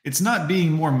 It's not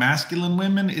being more masculine,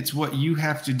 women. It's what you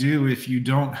have to do if you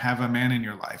don't have a man in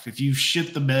your life. If you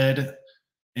shit the bed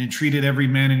and treated every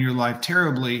man in your life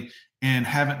terribly and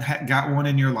haven't got one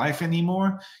in your life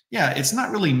anymore, yeah, it's not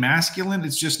really masculine.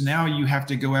 It's just now you have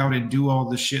to go out and do all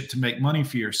the shit to make money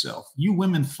for yourself. You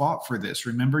women fought for this.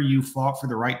 Remember, you fought for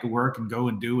the right to work and go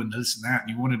and do and this and that,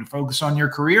 and you wanted to focus on your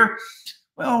career.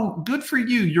 Well, good for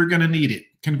you. You're going to need it.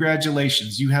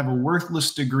 Congratulations. You have a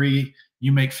worthless degree.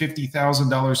 You make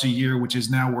 $50,000 a year, which is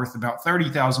now worth about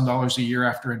 $30,000 a year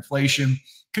after inflation.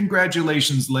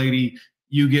 Congratulations, lady.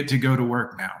 You get to go to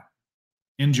work now.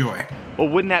 Enjoy. Well,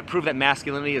 wouldn't that prove that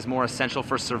masculinity is more essential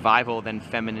for survival than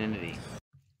femininity?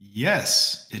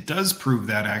 Yes, it does prove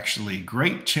that, actually.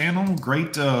 Great channel,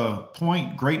 great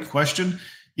point, great question.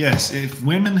 Yes, if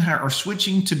women are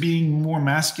switching to being more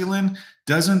masculine,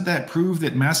 doesn't that prove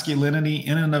that masculinity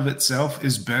in and of itself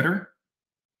is better?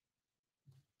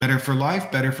 Better for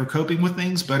life, better for coping with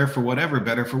things, better for whatever,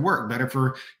 better for work, better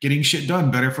for getting shit done,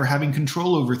 better for having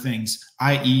control over things,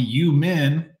 i.e. you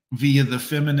men via the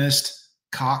feminist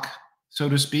cock, so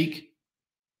to speak,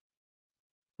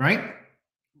 right?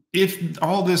 If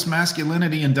all this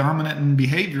masculinity and dominant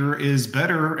behavior is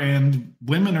better and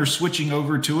women are switching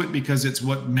over to it because it's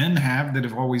what men have that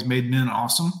have always made men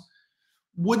awesome,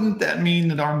 wouldn't that mean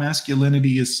that our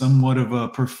masculinity is somewhat of a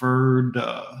preferred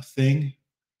thing?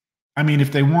 I mean,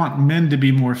 if they want men to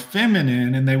be more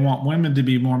feminine and they want women to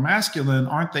be more masculine,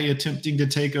 aren't they attempting to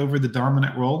take over the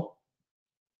dominant role?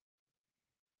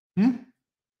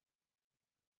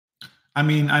 I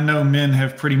mean, I know men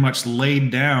have pretty much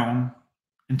laid down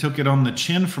and took it on the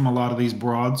chin from a lot of these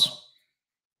broads.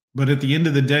 But at the end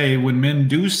of the day, when men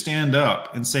do stand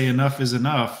up and say enough is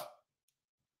enough,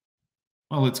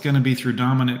 well, it's going to be through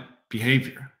dominant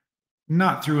behavior,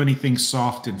 not through anything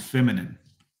soft and feminine.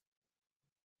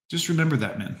 Just remember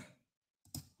that, men.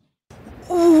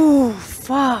 Ooh,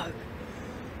 fuck.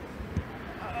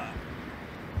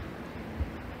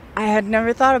 I had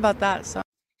never thought about that. So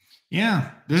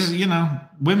Yeah, this is,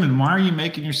 women, why are you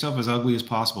making yourself as ugly as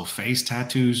possible? Face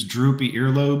tattoos, droopy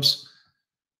earlobes.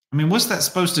 I mean, what's that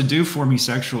supposed to do for me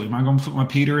sexually? Am I going to put my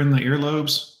Peter in the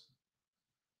earlobes?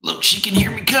 Look, she can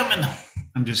hear me coming.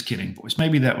 I'm just kidding, boys.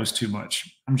 Maybe that was too much.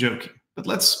 I'm joking. But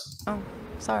let's... Oh,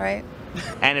 it's all right.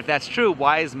 And if that's true,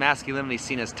 why is masculinity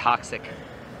seen as toxic?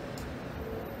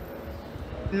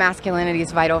 Masculinity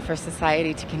is vital for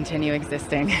society to continue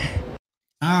existing.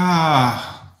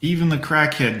 Even the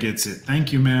crackhead gets it.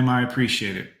 Thank you, ma'am. I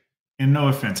appreciate it. And no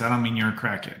offense, I don't mean you're a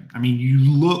crackhead. I mean,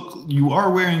 you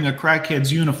are wearing a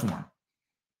crackhead's uniform.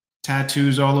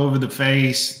 Tattoos all over the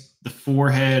face, the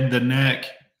forehead, the neck,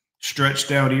 stretched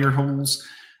out ear holes.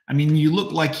 I mean, you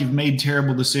look like you've made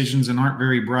terrible decisions and aren't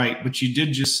very bright, but you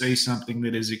did just say something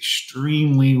that is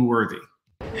extremely worthy.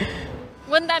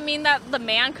 Wouldn't that mean that the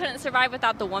man couldn't survive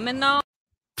without the woman, though?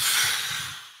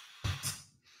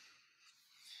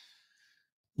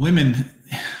 Women,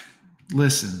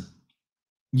 listen,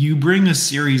 you bring a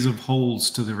series of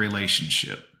holes to the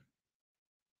relationship.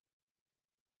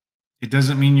 It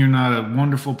doesn't mean you're not a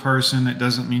wonderful person. It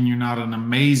doesn't mean you're not an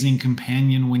amazing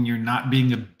companion when you're not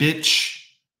being a bitch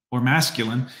or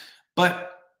masculine.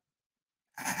 But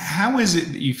how is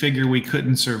it that you figure we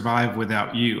couldn't survive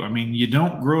without you? I mean, you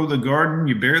don't grow the garden.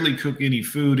 You barely cook any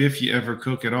food, if you ever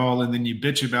cook at all. And then you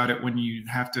bitch about it when you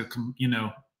have to,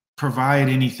 provide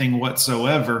anything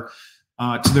whatsoever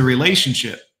to the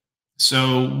relationship.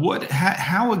 So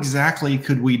how exactly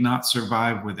could we not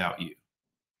survive without you?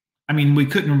 I mean, we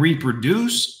couldn't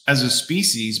reproduce as a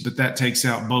species, but that takes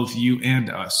out both you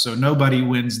and us. So nobody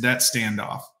wins that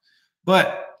standoff.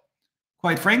 But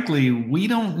quite frankly, we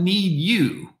don't need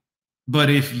you. But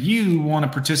if you want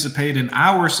to participate in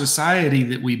our society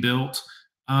that we built,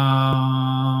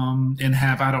 and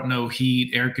have, I don't know,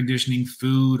 heat, air conditioning,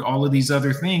 food, all of these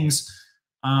other things,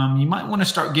 you might want to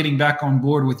start getting back on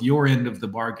board with your end of the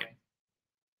bargain.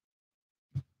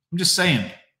 I'm just saying,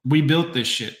 we built this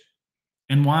shit.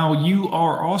 And while you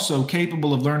are also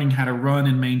capable of learning how to run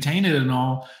and maintain it and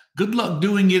all, good luck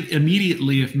doing it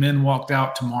immediately if men walked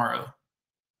out tomorrow.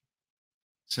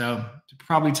 So it's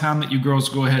probably time that you girls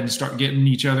go ahead and start getting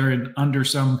each other under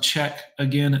some check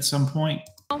again at some point.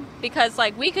 Because,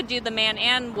 we could do the man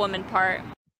and woman part.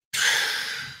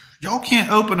 Y'all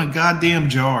can't open a goddamn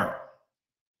jar.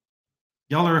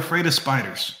 Y'all are afraid of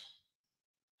spiders.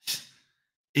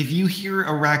 If you hear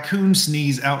a raccoon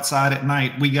sneeze outside at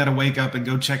night, we got to wake up and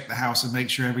go check the house and make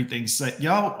sure everything's safe.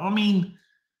 Y'all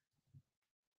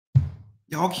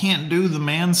can't do the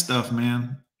man stuff,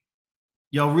 man.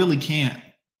 Y'all really can't.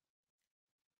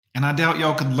 And I doubt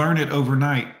y'all could learn it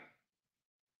overnight.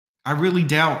 I really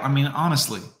doubt.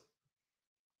 Honestly.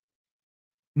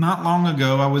 Not long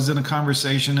ago, I was in a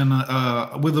conversation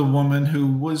with a woman who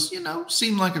was,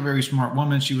 seemed like a very smart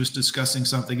woman. She was discussing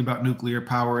something about nuclear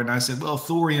power. And I said, well,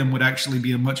 thorium would actually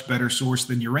be a much better source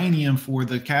than uranium for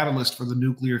the catalyst for the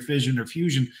nuclear fission or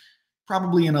fusion,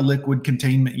 probably in a liquid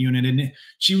containment unit. And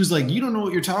she was like, you don't know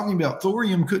what you're talking about.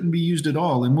 Thorium couldn't be used at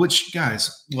all. In which,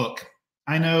 guys, look,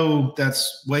 I know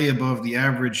that's way above the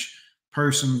average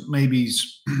person maybe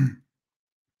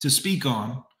to speak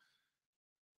on.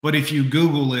 But if you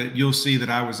Google it, you'll see that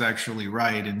I was actually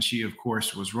right. And she, of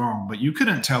course, was wrong. But you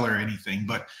couldn't tell her anything.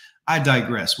 But I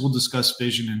digress. We'll discuss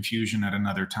fission and fusion at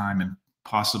another time and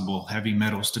possible heavy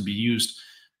metals to be used.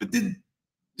 But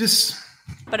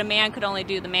But a man could only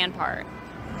do the man part.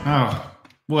 Oh,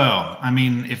 well,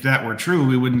 if that were true,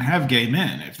 we wouldn't have gay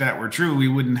men. If that were true, we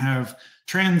wouldn't have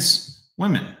trans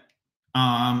women.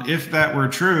 If that were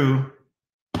true,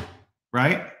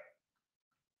 right?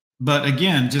 But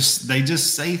again, they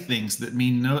just say things that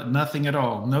mean nothing at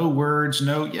all. No words,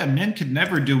 men could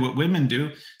never do what women do.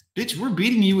 Bitch, we're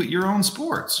beating you at your own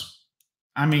sports.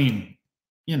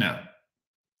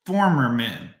 Former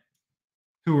men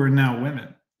who are now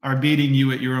women are beating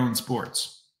you at your own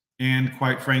sports. And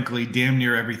quite frankly, damn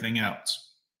near everything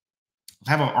else.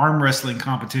 Have an arm wrestling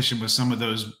competition with some of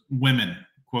those women,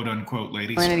 quote unquote,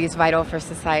 ladies. Masculinity is vital for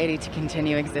society to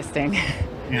continue existing.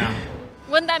 Yeah.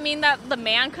 Wouldn't that mean that the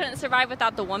man couldn't survive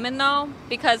without the woman, though?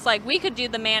 Because, we could do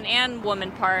the man and woman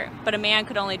part, but a man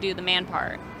could only do the man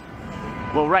part.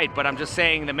 Well, right, but I'm just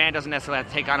saying the man doesn't necessarily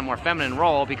have to take on a more feminine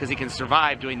role because he can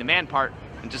survive doing the man part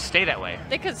and just stay that way.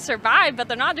 They could survive, but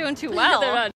they're not doing too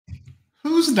well.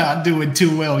 Who's not doing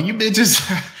too well? You bitches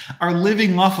are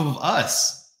living off of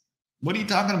us. What are you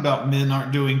talking about? Men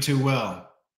aren't doing too well.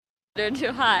 They're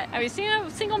too hot. Have you seen a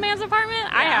single man's apartment?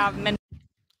 Yeah. I have.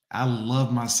 I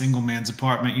love my single man's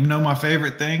apartment. You know my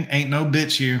favorite thing? Ain't no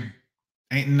bitch here.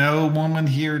 Ain't no woman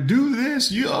here. Do this.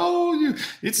 You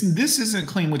This isn't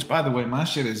clean, which by the way, my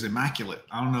shit is immaculate.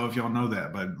 I don't know if y'all know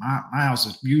that, but my house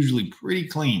is usually pretty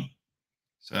clean.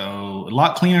 So a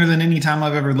lot cleaner than any time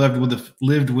I've ever lived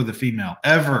with a female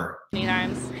ever. Many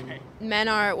times. Men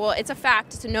are, well, it's a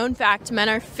fact, it's a known fact. Men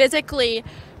are physically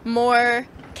more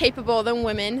capable than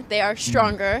women. They are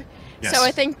stronger. Yes. So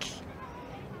I think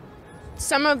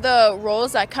some of the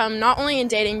roles that come not only in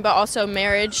dating but also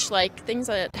marriage, like things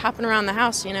that happen around the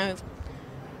house, you know,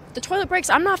 the toilet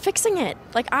breaks, I'm not fixing it.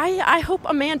 Like I hope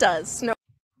a man does. No.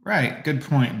 Right. Good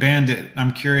point. Bandit,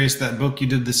 I'm curious, that book you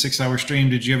did the 6-hour stream,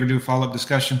 did you ever do a follow-up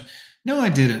discussion? No, I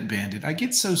didn't, Bandit. I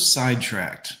get so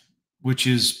sidetracked, which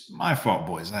is my fault,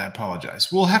 boys. I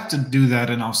apologize. We'll have to do that,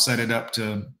 and I'll set it up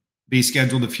to be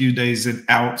scheduled a few days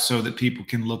out so that people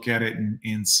can look at it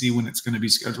and see when it's going to be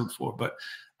scheduled for. But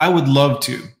I would love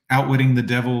to. Outwitting the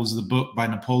Devil is the book by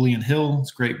Napoleon Hill.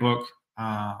 It's a great book.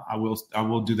 I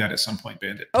will do that at some point,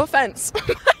 Bandit. No offense.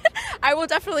 I will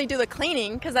definitely do the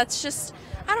cleaning because that's just,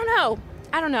 I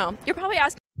don't know. You're probably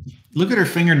asking. Look at her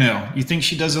fingernail. You think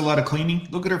she does a lot of cleaning?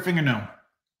 Look at her fingernail.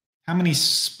 How many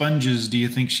sponges do you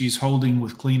think she's holding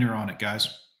with cleaner on it,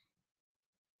 guys?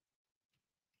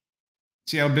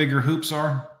 See how big her hoops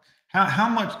are? How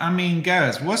much, I mean,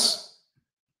 guys,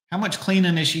 how much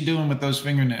cleaning is she doing with those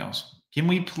fingernails? Can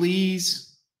we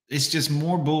please? It's just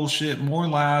more bullshit, more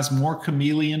lies, more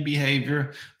chameleon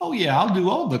behavior. Oh, yeah, I'll do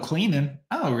all the cleaning.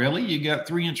 Oh, really? You got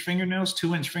 3-inch fingernails,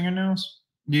 2-inch fingernails?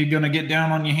 You're going to get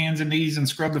down on your hands and knees and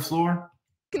scrub the floor?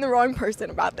 I'm the wrong person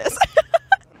about this.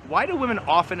 Why do women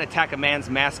often attack a man's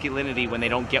masculinity when they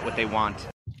don't get what they want?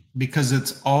 Because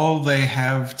it's all they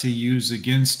have to use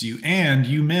against you. And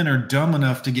you men are dumb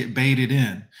enough to get baited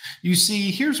in. You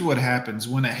see, here's what happens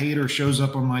when a hater shows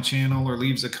up on my channel or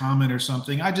leaves a comment or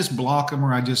something. I just block them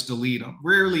or I just delete them.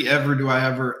 Rarely ever do I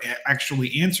ever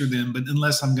actually answer them, but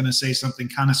unless I'm going to say something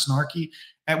kind of snarky,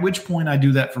 at which point I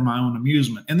do that for my own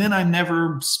amusement. And then I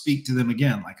never speak to them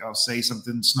again. Like I'll say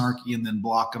something snarky and then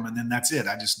block them, and then that's it.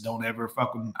 I just don't ever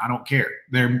fucking, I don't care.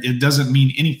 It doesn't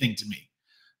mean anything to me.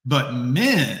 But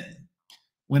men,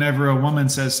 whenever a woman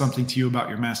says something to you about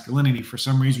your masculinity, for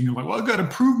some reason you're like, well, I got to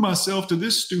prove myself to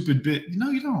this stupid bit. No,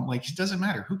 you don't. Like, it doesn't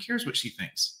matter. Who cares what she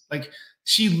thinks? Like,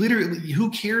 she literally, who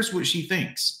cares what she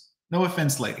thinks? No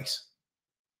offense, ladies.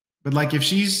 But like, if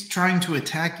she's trying to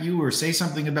attack you or say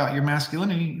something about your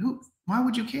masculinity, why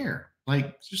would you care?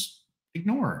 Like, just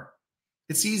ignore her.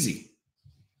 It's easy.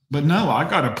 But no, I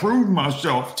got to prove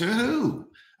myself to who?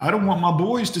 I don't want my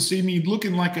boys to see me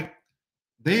looking like a,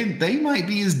 they might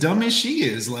be as dumb as she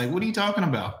is. Like, what are you talking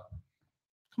about?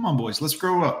 Come on, boys, let's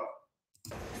grow up.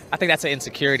 I think that's an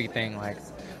insecurity thing. Like,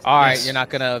 all right, Yes. you're not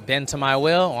going to bend to my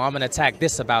will, or I'm going to attack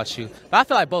this about you. But I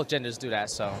feel like both genders do that,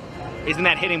 so. Isn't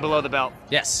that hitting below the belt?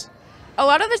 Yes. A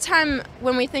lot of the time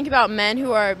when we think about men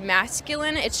who are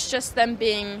masculine, it's just them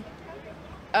being,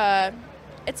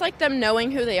 it's like them knowing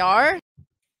who they are.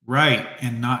 Right.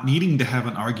 And not needing to have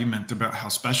an argument about how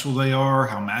special they are,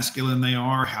 how masculine they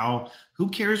are, who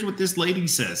cares what this lady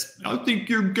says? I think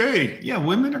you're gay. Yeah,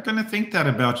 women are going to think that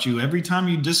about you every time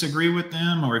you disagree with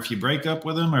them, or if you break up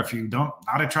with them, or if you not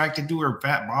attracted to her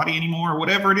fat body anymore, or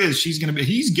whatever it is, she's going to be,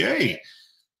 he's gay.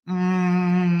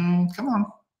 Come on.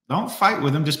 Don't fight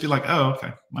with him. Just be like, oh,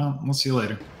 okay. Well, we'll see you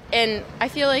later. And I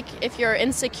feel like if you're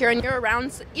insecure and you're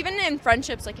around, even in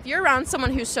friendships, like if you're around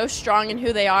someone who's so strong in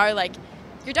who they are, like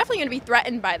you're definitely going to be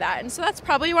threatened by that. And so that's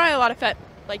probably why a lot of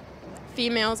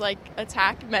females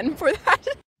attack men for that.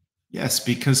 Yes,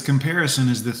 because comparison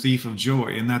is the thief of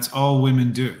joy, and that's all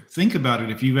women do. Think about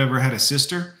it. If you've ever had a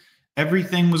sister,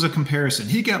 everything was a comparison.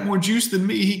 He got more juice than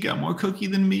me. He got more cookie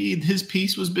than me. His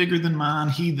piece was bigger than mine.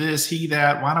 He this, he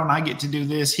that. Why don't I get to do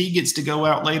this? He gets to go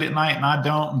out late at night and I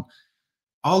don't. And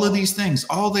all of these things,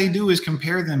 all they do is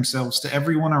compare themselves to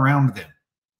everyone around them.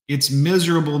 It's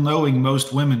miserable knowing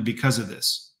most women because of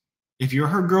this. If you're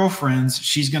her girlfriends,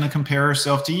 she's going to compare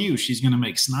herself to you. She's going to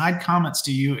make snide comments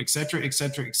to you, etc.,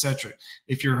 etc., etc.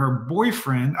 If you're her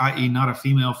boyfriend, i.e. not a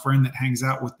female friend that hangs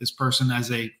out with this person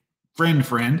as a friend,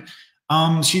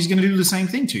 she's going to do the same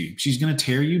thing to you. She's going to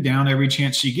tear you down every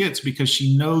chance she gets because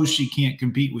she knows she can't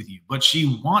compete with you, but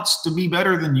she wants to be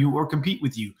better than you or compete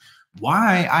with you.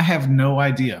 Why? I have no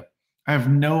idea. I have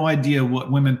no idea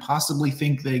what women possibly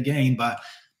think they gain by,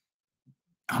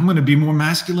 I'm going to be more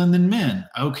masculine than men.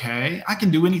 Okay, I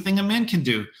can do anything a man can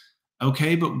do.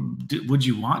 Okay, but would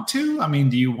you want to? I mean,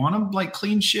 do you want to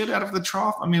clean shit out of the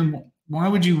trough? I mean, why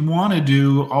would you want to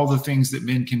do all the things that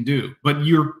men can do? But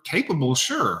you're capable,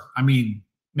 sure. I mean,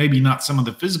 maybe not some of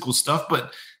the physical stuff,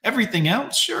 but everything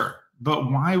else, sure.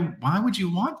 But why would you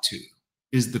want to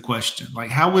is the question.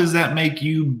 How does that make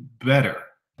you better?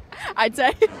 I'd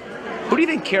say Who do you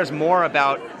think cares more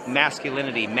about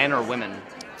masculinity, men or women?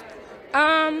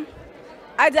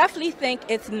 I definitely think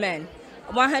it's men,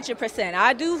 100%.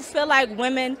 I do feel like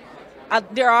women,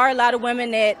 there are a lot of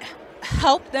women that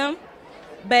help them,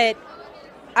 but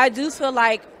I do feel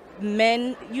like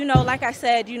men, you know, like I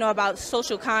said, you know, about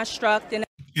social construct and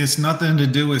it's nothing to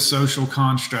do with social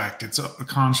construct. It's a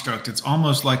construct. It's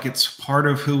almost like it's part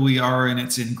of who we are and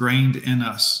it's ingrained in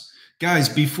us. Guys,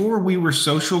 before we were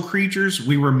social creatures,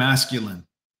 we were masculine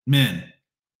men.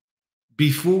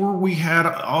 Before we had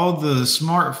all the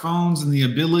smartphones and the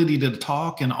ability to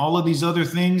talk and all of these other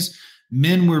things,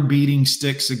 men were beating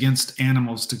sticks against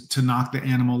animals to knock the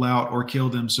animal out or kill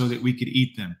them so that we could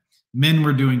eat them. Men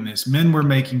were doing this. Men were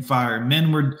making fire.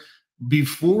 Men were,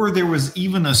 before there was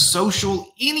even a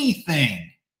social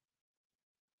anything,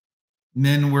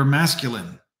 men were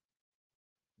masculine.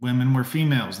 Women were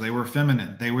females. They were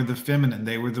feminine. They were the feminine.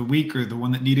 They were the weaker, the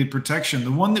one that needed protection,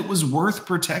 the one that was worth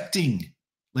protecting.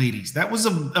 Ladies, that was a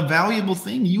valuable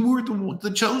thing. You were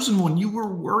the chosen one. You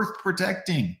were worth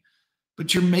protecting,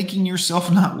 but you're making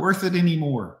yourself not worth it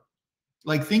anymore.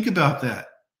 Like, think about that.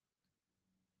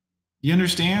 You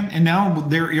understand? And now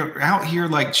you're out here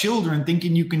like children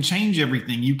thinking you can change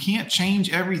everything. You can't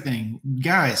change everything.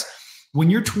 Guys, when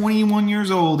you're 21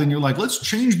 years old and you're like, let's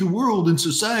change the world and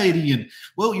society, and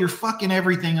well, you're fucking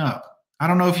everything up. I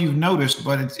don't know if you've noticed,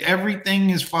 but everything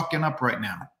is fucking up right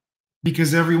now.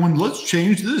 Because everyone, let's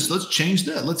change this, let's change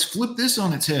that, let's flip this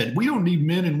on its head. We don't need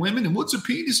men and women, and what's a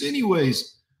penis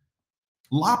anyways?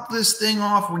 Lop this thing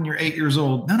off when you're 8 years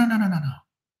old. No.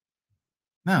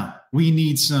 No, we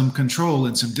need some control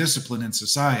and some discipline in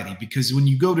society, because when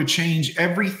you go to change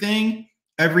everything,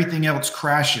 everything else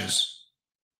crashes.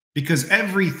 Because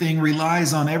everything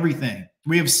relies on everything.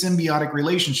 We have symbiotic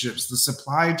relationships. The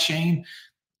supply chain,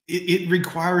 it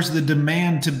requires the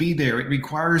demand to be there. It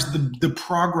requires the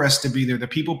progress to be there, the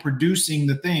people producing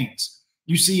the things.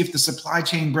 You see, if the supply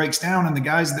chain breaks down and the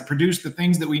guys that produce the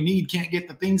things that we need can't get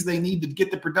the things they need to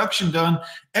get the production done,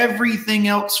 everything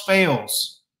else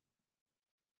fails.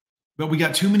 But we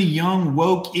got too many young,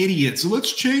 woke idiots. So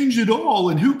let's change it all.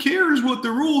 And who cares what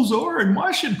the rules are? And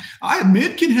why should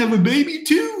men can have a baby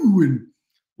too? And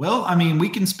well, I mean, we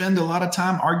can spend a lot of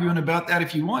time arguing about that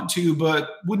if you want to, but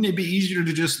wouldn't it be easier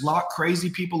to just lock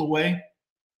crazy people away?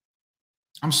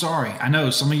 I'm sorry. I know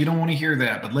some of you don't want to hear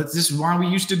that, but this is why we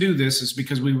used to do this, is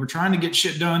because we were trying to get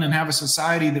shit done and have a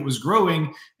society that was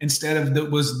growing instead of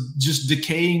that was just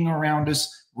decaying around us.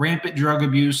 Rampant drug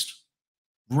abuse,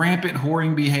 rampant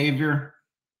whoring behavior.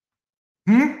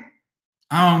 Oh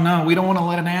no, we don't want to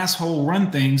let an asshole run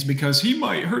things because he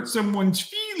might hurt someone's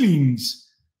feelings.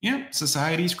 Yeah,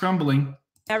 society's crumbling.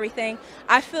 Everything.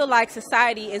 I feel like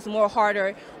society is more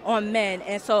harder on men,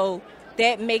 and so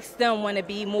that makes them want to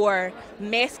be more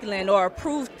masculine or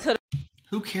prove to.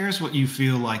 Who cares what you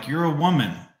feel like? You're a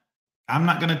woman. I'm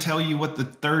not going to tell you what the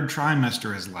third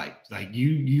trimester is like. Like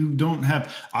you don't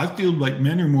have. I feel like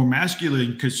men are more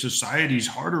masculine because society's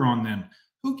harder on them.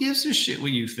 Who gives a shit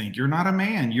what you think? You're not a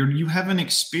man. You haven't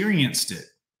experienced it.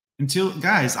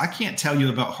 Guys, I can't tell you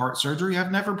about heart surgery.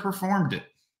 I've never performed it.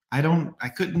 I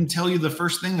couldn't tell you the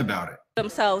first thing about it.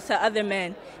 Themselves to other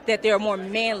men that they're more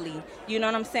manly. You know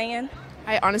what I'm saying?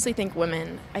 I honestly think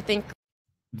women. I think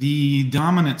the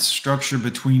dominant structure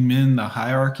between men, the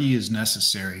hierarchy, is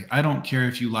necessary. I don't care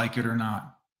if you like it or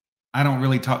not. I don't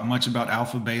really talk much about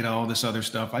alpha, beta, all this other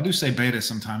stuff. I do say beta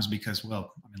sometimes because,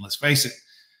 well, I mean, let's face it.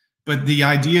 But the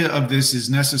idea of this is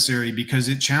necessary because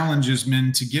it challenges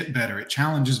men to get better. It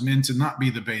challenges men to not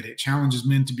be the beta. It challenges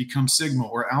men to become sigma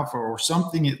or alpha or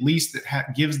something at least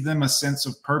that gives them a sense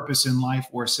of purpose in life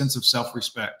or a sense of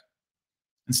self-respect.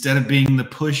 Instead of being the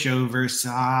pushover,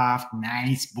 soft,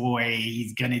 nice boy,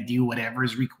 he's going to do whatever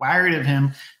is required of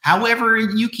him. However,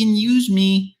 you can use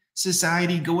me,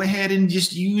 society. Go ahead and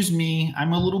just use me.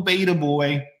 I'm a little beta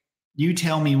boy. You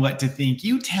tell me what to think.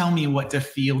 You tell me what to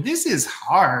feel. This is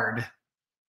hard.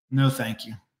 No, thank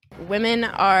you. Women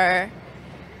are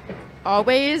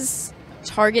always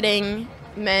targeting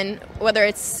men, whether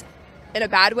it's in a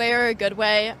bad way or a good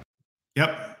way.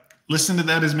 Yep. Listen to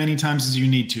that as many times as you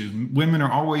need to. Women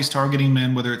are always targeting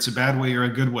men, whether it's a bad way or a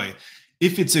good way.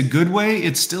 If it's a good way,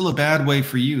 it's still a bad way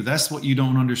for you. That's what you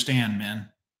don't understand, men.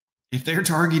 If they're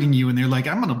targeting you and they're like,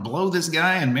 I'm going to blow this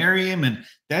guy and marry him, and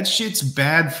that shit's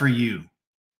bad for you.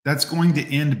 That's going to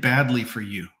end badly for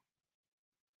you.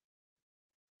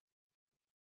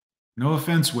 No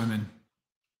offense, women.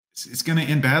 It's going to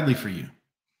end badly for you.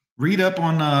 Read up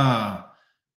on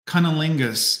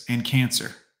cunnilingus and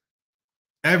cancer.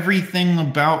 Everything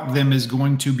about them is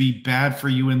going to be bad for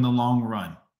you in the long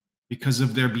run because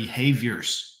of their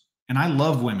behaviors And I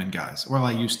love women, guys. Well,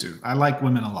 I used to. I like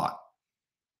women a lot.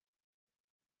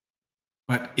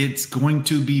 But it's going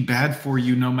to be bad for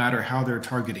you no matter how they're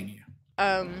targeting you.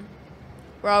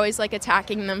 We're always like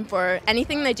attacking them for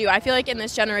anything they do. I feel like in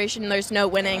this generation, there's no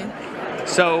winning.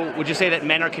 So would you say that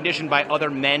men are conditioned by other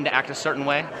men to act a certain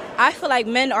way? I feel like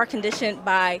men are conditioned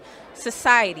by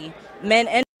society. Men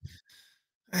and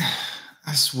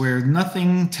I swear,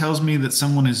 nothing tells me that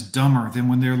someone is dumber than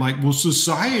when they're like, well,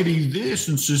 society this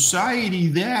and society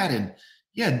that. And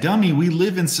yeah, dummy, we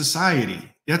live in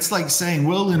society. That's like saying,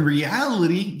 well, in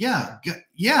reality, yeah.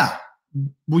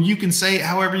 Well, you can say it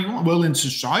however you want. Well, in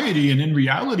society and in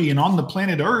reality and on the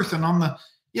planet Earth and on the,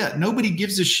 yeah, nobody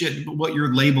gives a shit what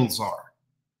your labels are.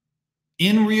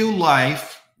 In real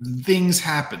life, things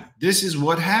happen. This is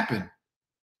what happened.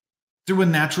 Through a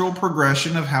natural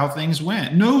progression of how things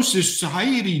went. No,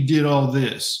 society did all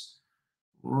this.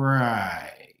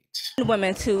 Right.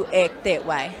 women to act that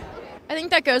way. I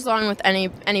think that goes along with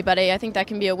anybody. I think that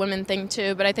can be a women thing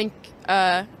too, but I think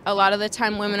a lot of the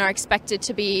time women are expected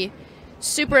to be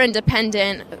super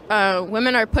independent.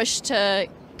 Women are pushed to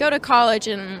go to college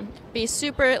and be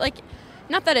super, like,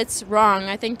 not that it's wrong.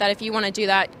 I think that if you want to do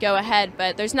that, go ahead.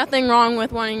 But there's nothing wrong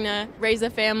with wanting to raise a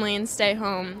family and stay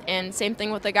home. And same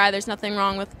thing with the guy. There's nothing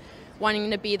wrong with wanting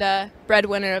to be the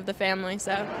breadwinner of the family.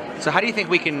 So how do you think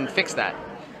we can fix that?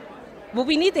 Well,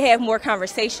 we need to have more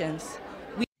conversations.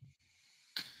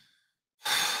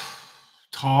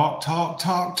 Talk.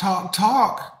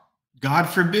 God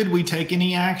forbid we take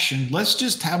any action. Let's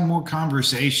just have more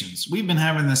conversations. We've been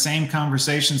having the same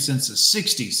conversation since the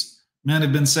 60s. Men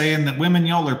have been saying that women,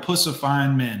 y'all are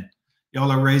pussifying men.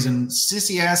 Y'all are raising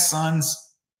sissy-ass sons.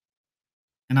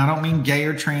 And I don't mean gay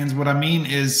or trans. What I mean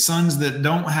is sons that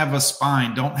don't have a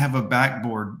spine, don't have a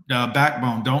backbone,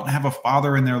 don't have a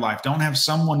father in their life, don't have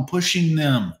someone pushing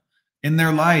them in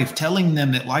their life, telling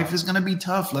them that life is going to be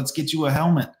tough. Let's get you a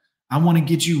helmet. I want to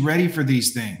get you ready for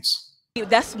these things.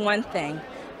 That's one thing.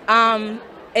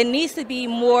 It needs to be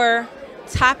more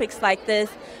topics like this.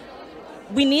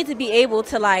 We need to be able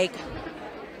to, like,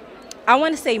 I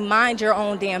want to say, mind your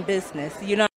own damn business,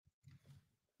 you know?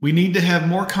 We need to have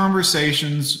more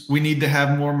conversations. We need to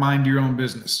have more mind your own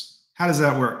business. How does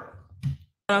that work? You know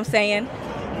what I'm saying?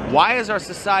 Why is our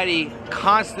society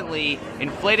constantly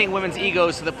inflating women's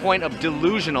egos to the point of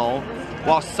delusional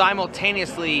while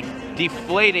simultaneously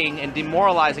deflating and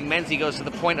demoralizing men's egos to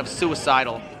the point of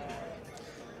suicidal?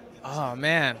 Oh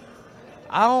man,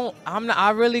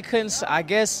 I really couldn't. I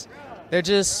guess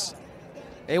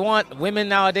they want women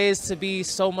nowadays to be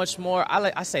so much more,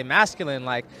 I say masculine,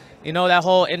 like, you know, that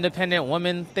whole independent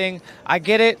woman thing. I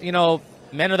get it, you know,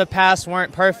 men of the past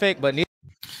weren't perfect, but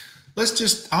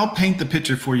I'll paint the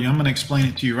picture for you. I'm going to explain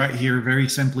it to you right here very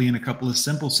simply in a couple of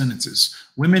simple sentences.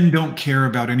 Women don't care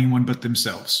about anyone but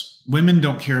themselves. Women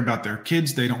don't care about their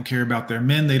kids. They don't care about their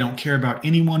men. They don't care about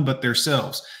anyone but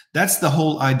themselves. That's the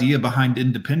whole idea behind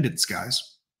independence,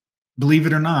 guys. Believe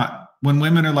it or not. When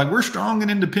women are like, we're strong and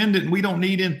independent and we don't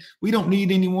need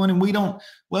anyone and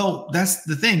well, that's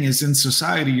the thing is in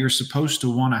society, you're supposed to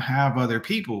want to have other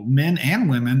people, men and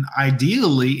women,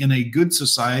 ideally in a good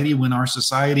society when our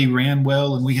society ran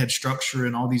well and we had structure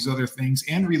and all these other things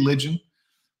and religion,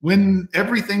 when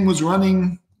everything was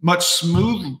running much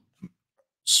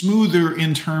smoother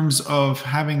in terms of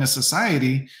having a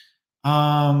society,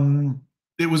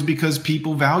 it was because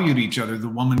people valued each other. The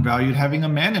woman valued having a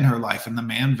man in her life and the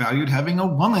man valued having a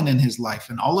woman in his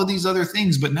life and all of these other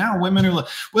things. But now women are like,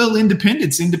 well,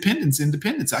 independence.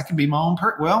 I can be my own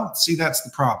person. Well, see, that's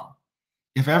the problem.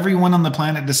 If everyone on the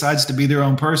planet decides to be their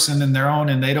own person and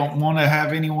they don't want to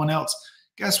have anyone else,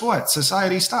 guess what?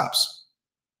 Society stops.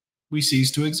 We cease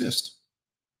to exist.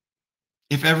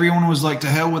 If everyone was like to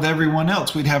hell with everyone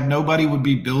else, nobody would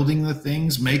be building the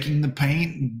things, making the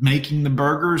paint, making the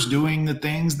burgers, doing the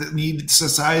things that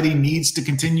society needs to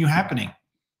continue happening.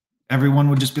 Everyone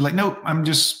would just be like, nope, I'm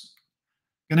just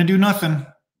going to do nothing.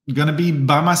 I'm going to be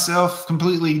by myself,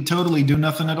 completely, totally do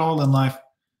nothing at all in life.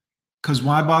 Because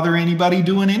why bother anybody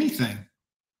doing anything?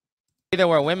 There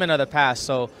were women of the past,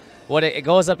 so what it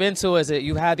goes up into is that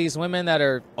you have these women that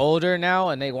are older now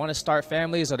and they want to start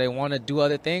families or they want to do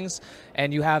other things,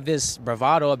 and you have this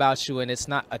bravado about you and it's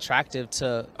not attractive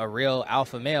to a real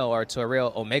alpha male or to a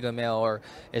real omega male, or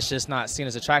it's just not seen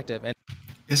as attractive. And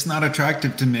it's not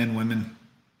attractive to men, women.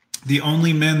 The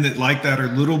only men that like that are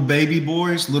little baby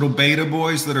boys, little beta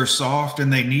boys that are soft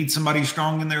and they need somebody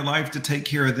strong in their life to take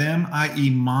care of them, i.e.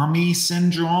 mommy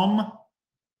syndrome.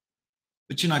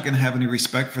 But you're not going to have any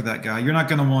respect for that guy. You're not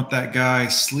going to want that guy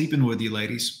sleeping with you,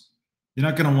 ladies. You're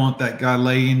not going to want that guy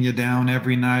laying you down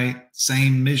every night,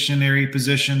 same missionary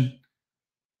position.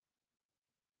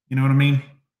 You know what I mean?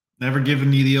 Never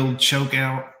giving you the old choke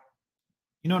out.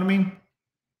 You know what I mean?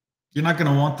 You're not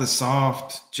going to want the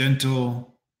soft,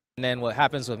 gentle. And then what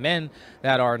happens with men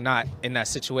that are not in that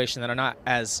situation, that are not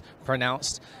as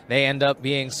pronounced, they end up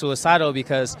being suicidal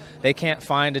because they can't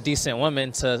find a decent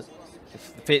woman to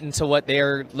fit into what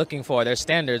they're looking for, their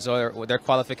standards or their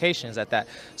qualifications at that.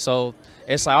 So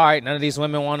it's like, all right, none of these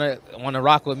women want to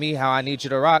rock with me how I need you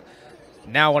to rock.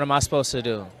 Now what am I supposed to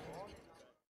do?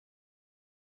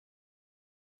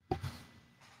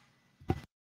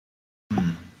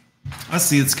 I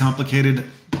see it's complicated.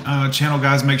 Channel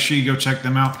guys, make sure you go check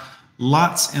them out.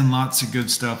 Lots and lots of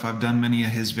good stuff. I've done many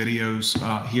of his videos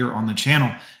here on the channel.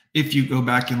 If you go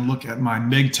back and look at my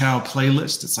MGTOW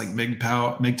playlist, it's like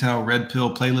MGTOW Red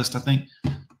Pill playlist, I think.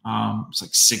 It's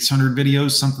like 600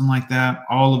 videos, something like that.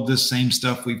 All of this same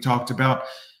stuff we've talked about.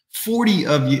 40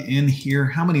 of you in here.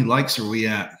 How many likes are we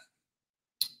at?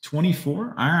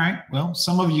 24? All right. Well,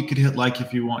 some of you could hit like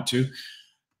if you want to.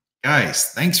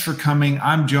 Guys, thanks for coming.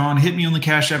 I'm John. Hit me on the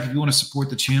Cash App if you want to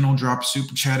support the channel. Drop a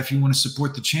super chat if you want to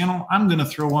support the channel. I'm going to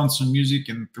throw on some music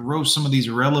and throw some of these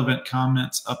relevant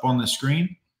comments up on the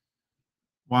screen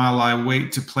while I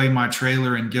wait to play my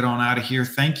trailer and get on out of here.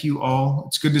 Thank you all.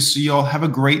 It's good to see you all. Have a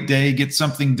great day. Get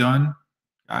something done.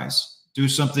 Guys, do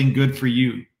something good for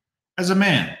you as a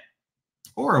man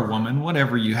or a woman,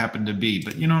 whatever you happen to be.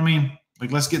 But you know what I mean?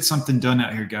 Like, let's get something done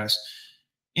out here, guys.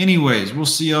 Anyways, we'll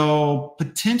see y'all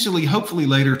potentially, hopefully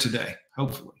later today.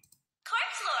 Hopefully.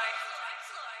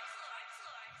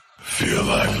 Feel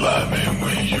like lightning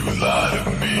when you lie to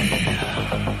me.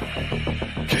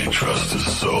 Can't trust a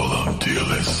soul, I'm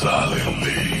dealing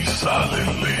silently,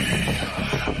 silently.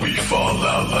 We fall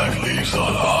out like leaves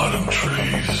on autumn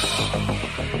trees.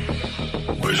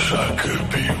 Wish I could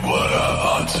be what I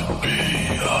ought to be,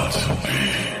 ought to be.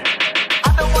 I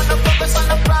don't wanna focus on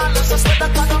the problems, instead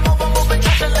I gotta moving,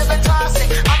 trash and living toxic.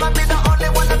 I'ma be the only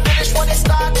one to finish what he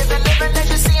started. And living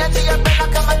legacy until you're better,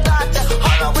 come a doctor.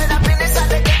 Hold on, when I've been inside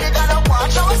the game, you gotta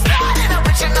watch how I started. I'm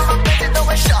reaching on my bed, though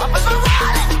it's sharp as my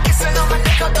wallet. Kissing on my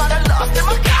neck, I got a lost in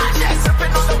my conscience.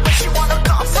 Sipping on the way she wanna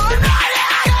come, so I'm not it.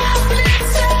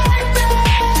 Please take me.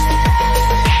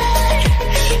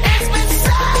 It's been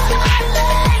so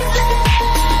lately.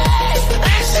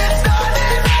 This shit's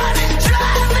started running,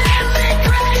 driving me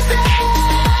crazy.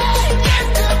 Get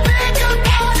the bigger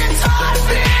one, it's hard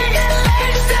being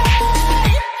lazy.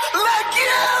 Like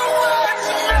you would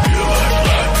know. Feel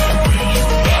like lightning when you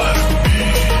lie to me.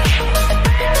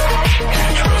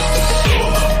 Can't trust a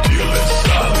soul, I'm dealing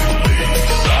silently,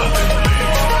 silently.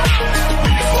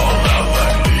 We fall out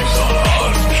like leaves on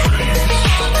autumn trees.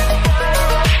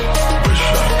 Wish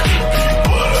I could be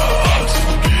what I ought to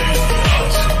be,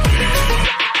 ought to be.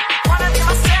 Wanna be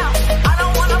myself, I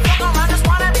don't wanna fuck around, just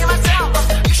wanna be myself.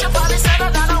 You should probably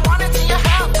settle down, I want it to your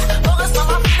help. Focus on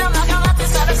my freedom like I'm not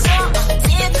this kind of self.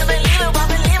 See it to believe it, but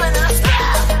believing in a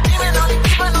spell. Demon only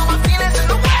keeping all my feelings in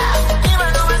the well. Even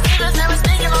though my secrets never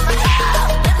sneaking on the hell.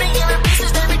 Let me give it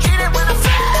pieces, they retreated when I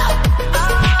fell.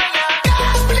 Oh yeah,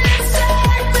 God please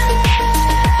take me.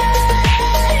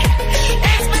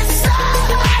 It's been so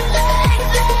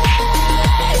lately.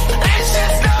 This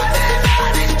shit's started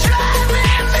running,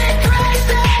 driving me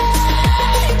crazy.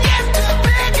 Get the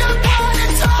bigger one,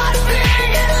 it's hard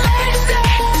being lazy.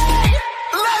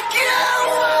 Like you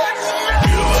would know.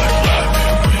 Feel like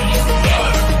lightning when you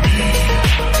lie to me.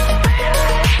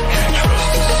 Can't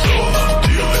trust a soul, I'm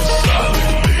dealing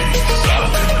silently,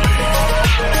 silently.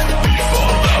 We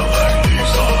fall out like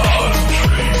leaves on autumn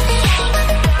trees.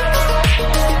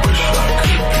 Wish I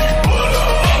could be what I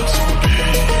ought to be,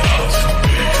 ought to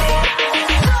be.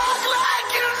 Talk like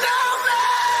you know me.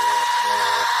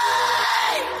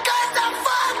 'Cause I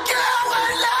fuck you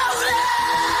were lonely.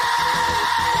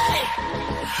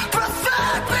 Prefer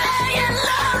being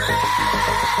lonely.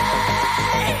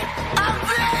 I've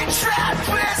been trapped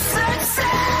with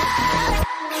success.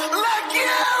 Like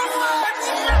you would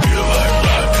know. Feel like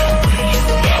lightning when you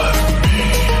lie to me.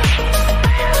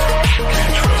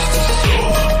 Can't trust a soul,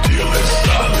 I'm dealing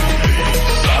silently,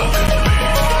 silently.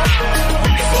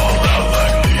 We fall out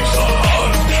like leaves on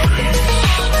autumn trees.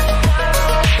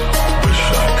 Wish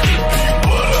I could be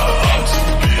what I ought to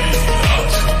be, ought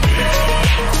to be.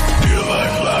 Feel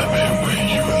like lightning when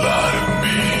you lie to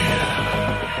me.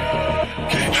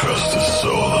 Can't trust a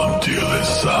soul, I'm dealing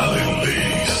silently,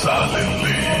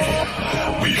 silently.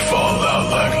 We fall out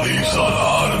like leaves on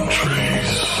autumn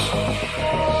trees.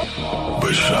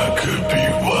 Wish I could be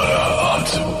what I ought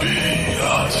to be,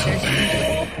 ought to be.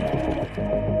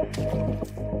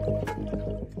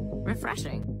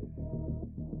 Refreshing.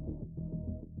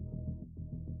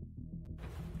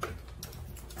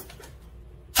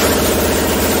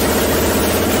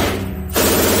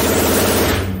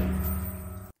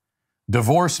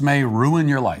 Divorce may ruin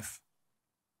your life.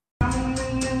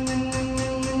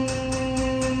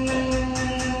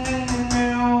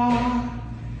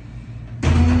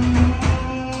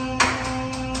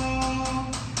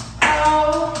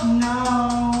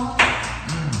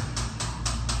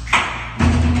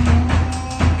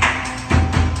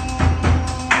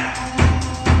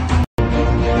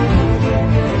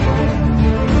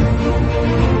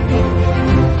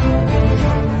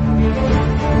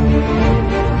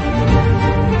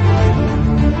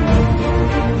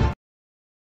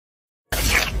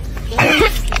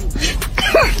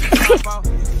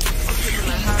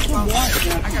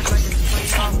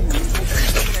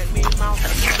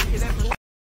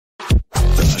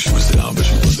 She was down, but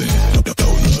she wasn't.